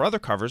some of her other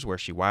covers where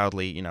she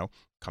wildly,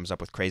 comes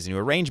up with crazy new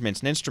arrangements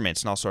and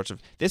instruments and all sorts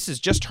of... This is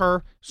just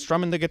her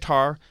strumming the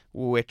guitar,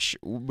 which,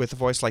 with a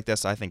voice like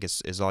this, I think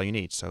is all you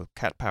need. So,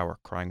 Cat Power,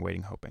 Crying,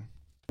 Waiting, Hoping.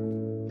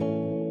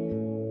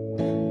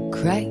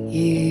 Crying,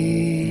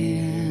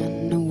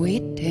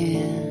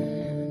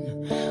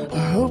 waiting,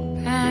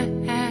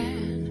 hoping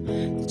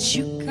that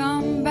you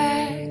come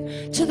back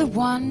to the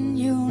one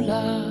you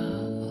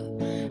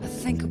love. I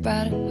think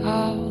about it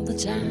all the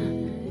time.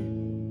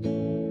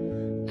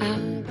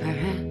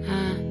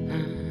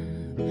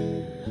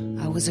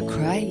 I was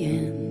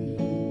a-crying,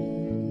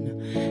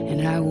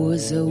 and I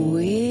was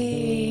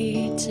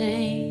a-waiting,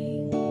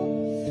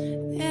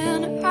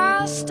 and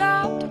I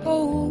stopped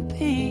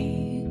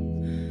hoping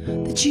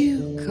that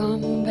you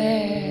come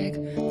back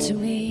to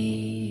me.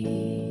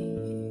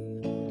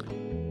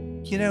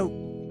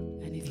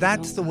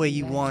 That's the way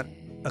you want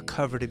a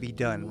cover to be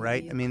done,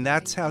 right? I mean,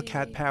 that's how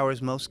Cat Power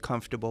is most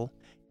comfortable.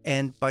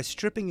 And by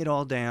stripping it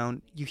all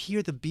down, you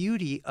hear the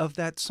beauty of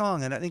that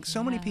song. And I think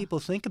so many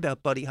people think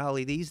about Buddy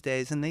Holly these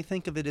days, and they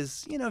think of it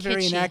as,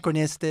 very Kitschy.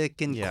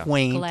 anachronistic and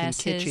quaint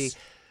Glasses. and kitschy.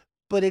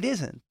 But it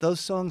isn't. Those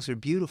songs are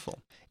beautiful.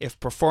 If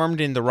performed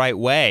in the right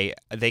way,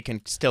 they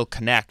can still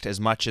connect as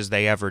much as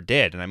they ever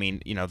did. And I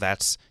mean,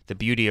 that's the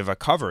beauty of a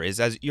cover is,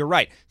 as you're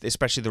right,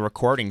 especially the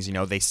recordings,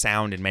 they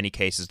sound in many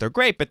cases, they're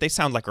great, but they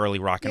sound like early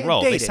rock and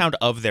roll. Dated. They sound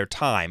of their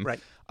time. Right.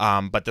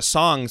 But the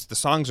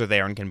songs are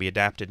there and can be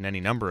adapted in any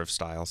number of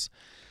styles.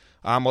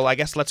 Well, I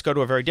guess let's go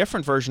to a very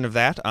different version of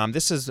that.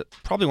 This is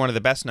probably one of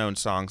the best-known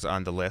songs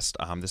on the list.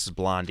 This is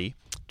Blondie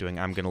doing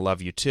I'm Gonna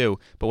Love You Too.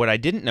 But what I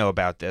didn't know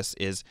about this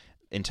is,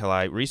 until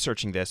I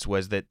researching this,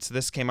 was that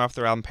this came off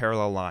their album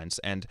Parallel Lines.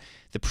 And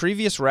the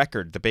previous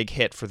record, the big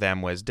hit for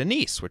them, was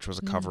Denise, which was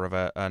a cover of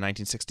a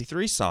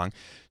 1963 song.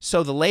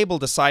 So the label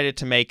decided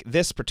to make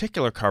this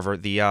particular cover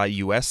the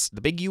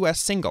big U.S.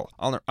 single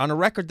on a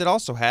record that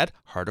also had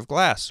Heart of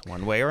Glass,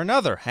 One Way or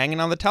Another, Hanging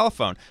on the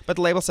Telephone. But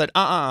the label said,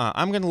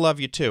 I'm Gonna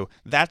Love You Too.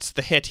 That's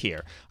the hit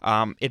here.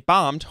 It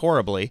bombed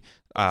horribly.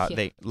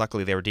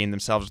 Luckily they redeemed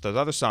themselves with those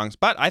other songs,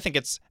 but I think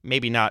it's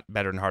maybe not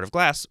better than Heart of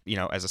Glass,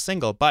 as a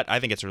single, but I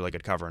think it's a really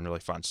good cover and really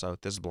fun. So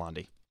this is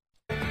Blondie.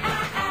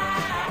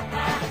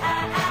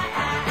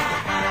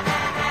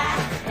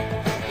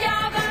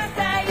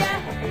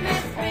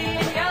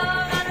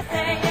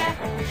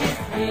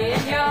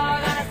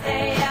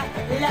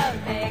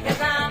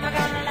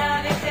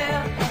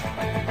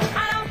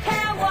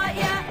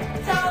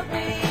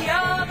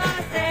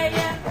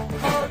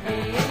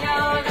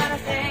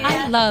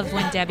 I love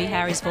when Debbie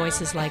Harry's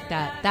voice is like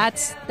that.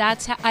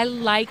 That's how I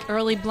like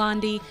early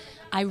Blondie.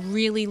 I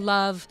really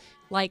love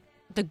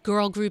the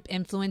girl group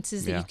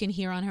influences that you can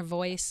hear on her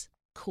voice.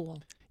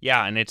 Cool.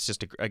 Yeah, and it's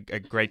just a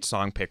great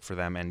song pick for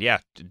them. And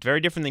yeah,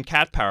 very different than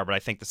Cat Power, but I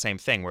think the same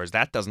thing, whereas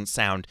that doesn't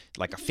sound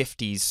like a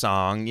 50s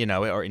song,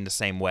 or in the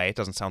same way. It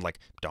doesn't sound like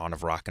Dawn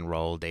of Rock and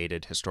Roll,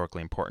 dated,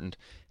 historically important.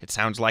 It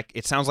sounds like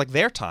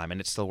their time,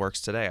 and it still works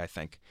today, I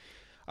think.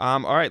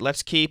 All right,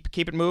 let's keep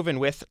it moving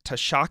with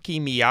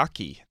Tashaki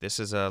Miyake. This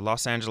is a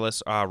Los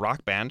Angeles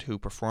rock band who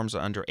performs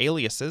under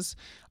aliases.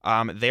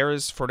 There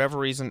is, for whatever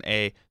reason,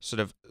 a sort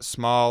of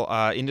small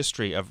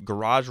industry of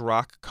garage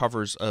rock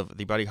covers of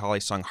the Buddy Holly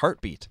song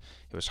Heartbeat.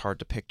 It was hard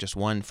to pick just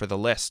one for the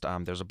list.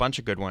 There's a bunch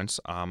of good ones.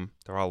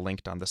 They're all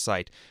linked on the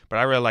site. But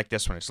I really like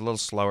this one. It's a little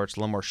slower. It's a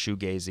little more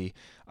shoegazy.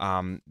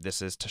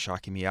 This is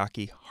Tashaki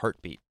Miyake,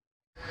 Heartbeat.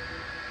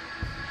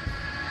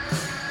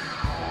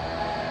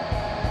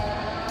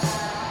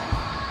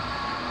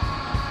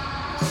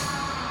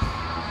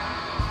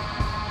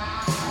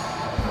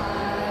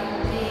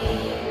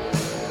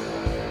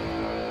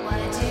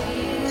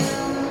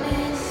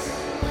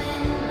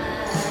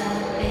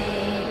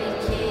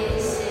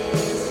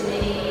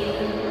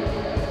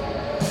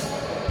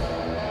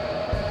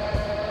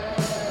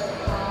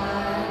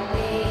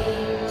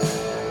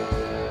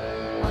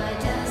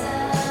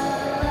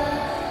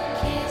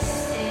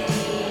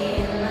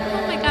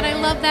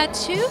 That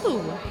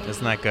too.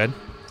 Isn't that good?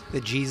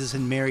 The Jesus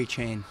and Mary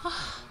chain.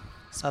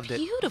 It's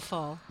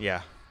beautiful.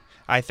 Yeah.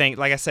 I think,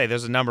 like I say,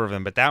 there's a number of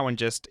them, but that one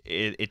just,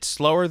 it's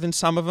slower than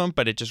some of them,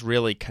 but it just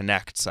really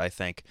connects, I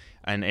think.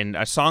 And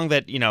a song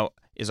that,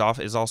 is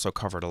also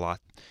covered a lot.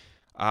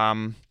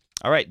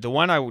 All right, the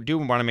one I do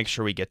want to make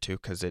sure we get to,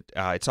 because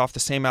it's off the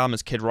same album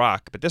as Kid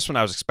Rock, but this one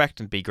I was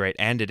expecting to be great,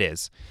 and it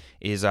is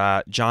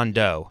John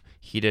Doe.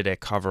 He did a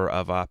cover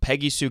of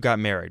Peggy Sue Got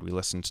Married. We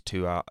listened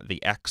to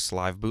the X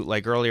live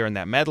bootleg earlier in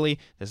that medley.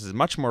 This is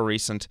much more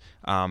recent,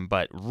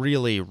 but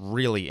really,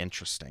 really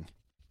interesting.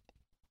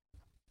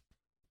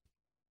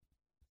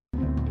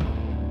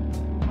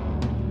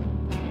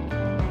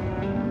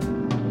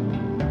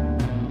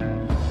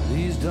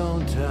 Please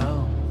don't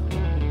tell,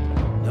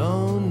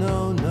 no,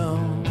 no,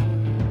 no.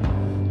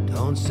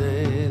 Don't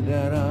say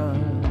that I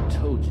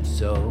told you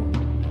so.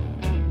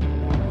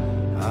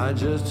 I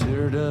just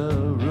heard a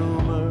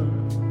rumor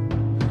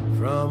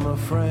from a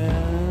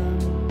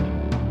friend.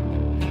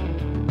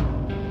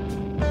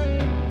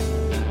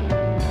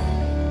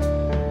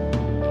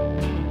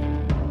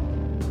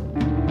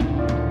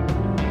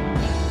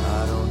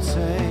 I don't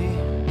say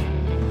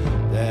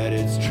that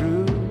it's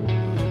true.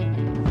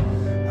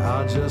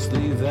 I'll just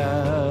leave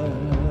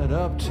that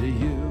up to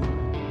you.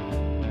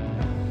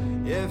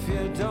 If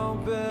you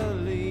don't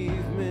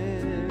believe me,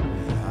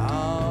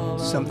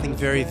 Something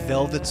very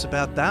Velvets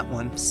about that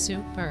one.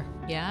 Super,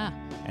 yeah.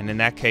 And in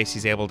that case,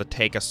 he's able to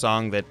take a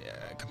song that,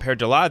 compared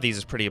to a lot of these,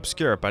 is pretty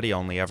obscure. Buddy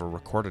only ever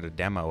recorded a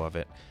demo of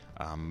it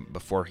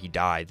before he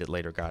died that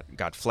later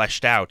got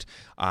fleshed out,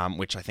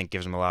 which I think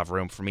gives him a lot of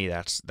room. For me,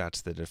 that's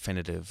the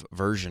definitive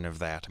version of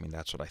that. I mean,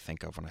 that's what I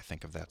think of when I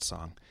think of that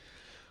song.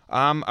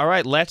 All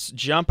right, let's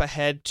jump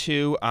ahead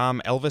to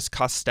Elvis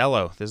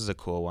Costello. This is a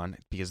cool one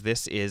because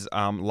this is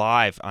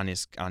live on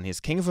his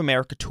King of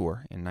America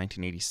tour in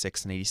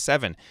 1986 and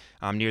 87.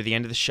 Near the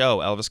end of the show,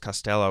 Elvis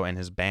Costello and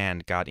his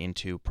band got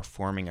into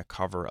performing a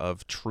cover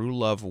of True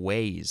Love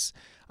Ways.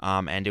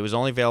 And it was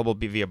only available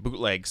via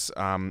bootlegs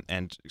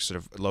and sort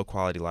of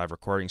low-quality live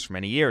recordings for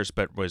many years,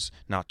 but was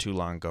not too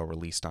long ago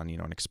released on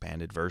an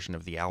expanded version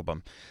of the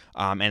album.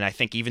 And I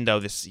think even though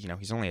this,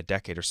 he's only a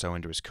decade or so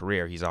into his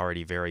career, he's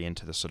already very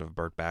into the sort of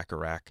Burt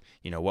Bacharach,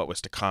 what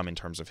was to come in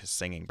terms of his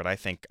singing. But I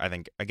think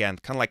again,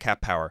 kind of like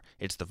Cat Power,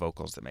 it's the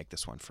vocals that make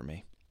this one for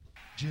me.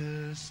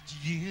 just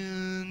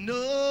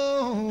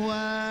know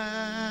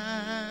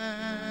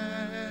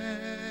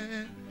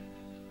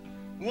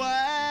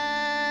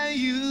why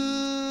you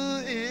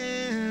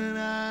and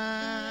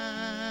I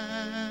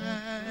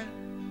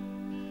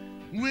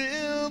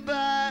will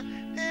by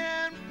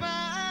and by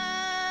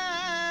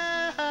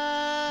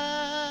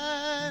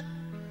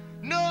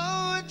know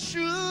a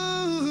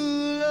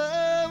true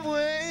love way.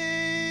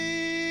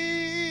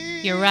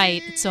 You're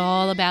right. It's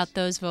all about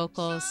those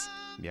vocals.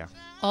 Yeah.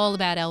 All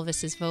about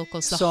Elvis's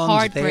vocals. The Song's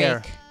heartbreak.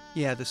 there.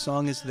 Yeah, the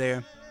song is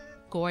there.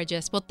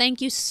 Gorgeous. Well, thank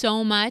you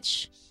so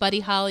much. Buddy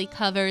Holly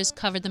covers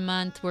Cover of the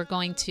Month.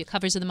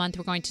 Covers of the Month.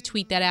 We're going to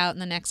tweet that out in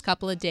the next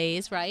couple of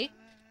days, right?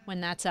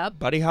 When that's up.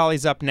 Buddy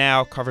Holly's up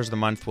now. Covers of the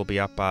Month will be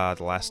up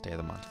the last day of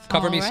the month.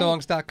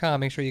 CoverMeSongs.com.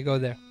 Make sure you go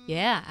there.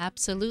 Yeah,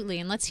 absolutely.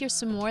 And let's hear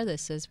some more of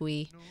this as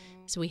we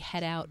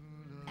head out.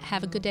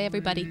 Have a good day,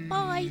 everybody.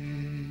 Bye.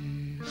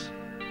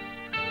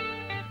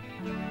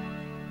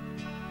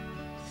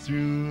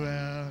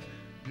 Throughout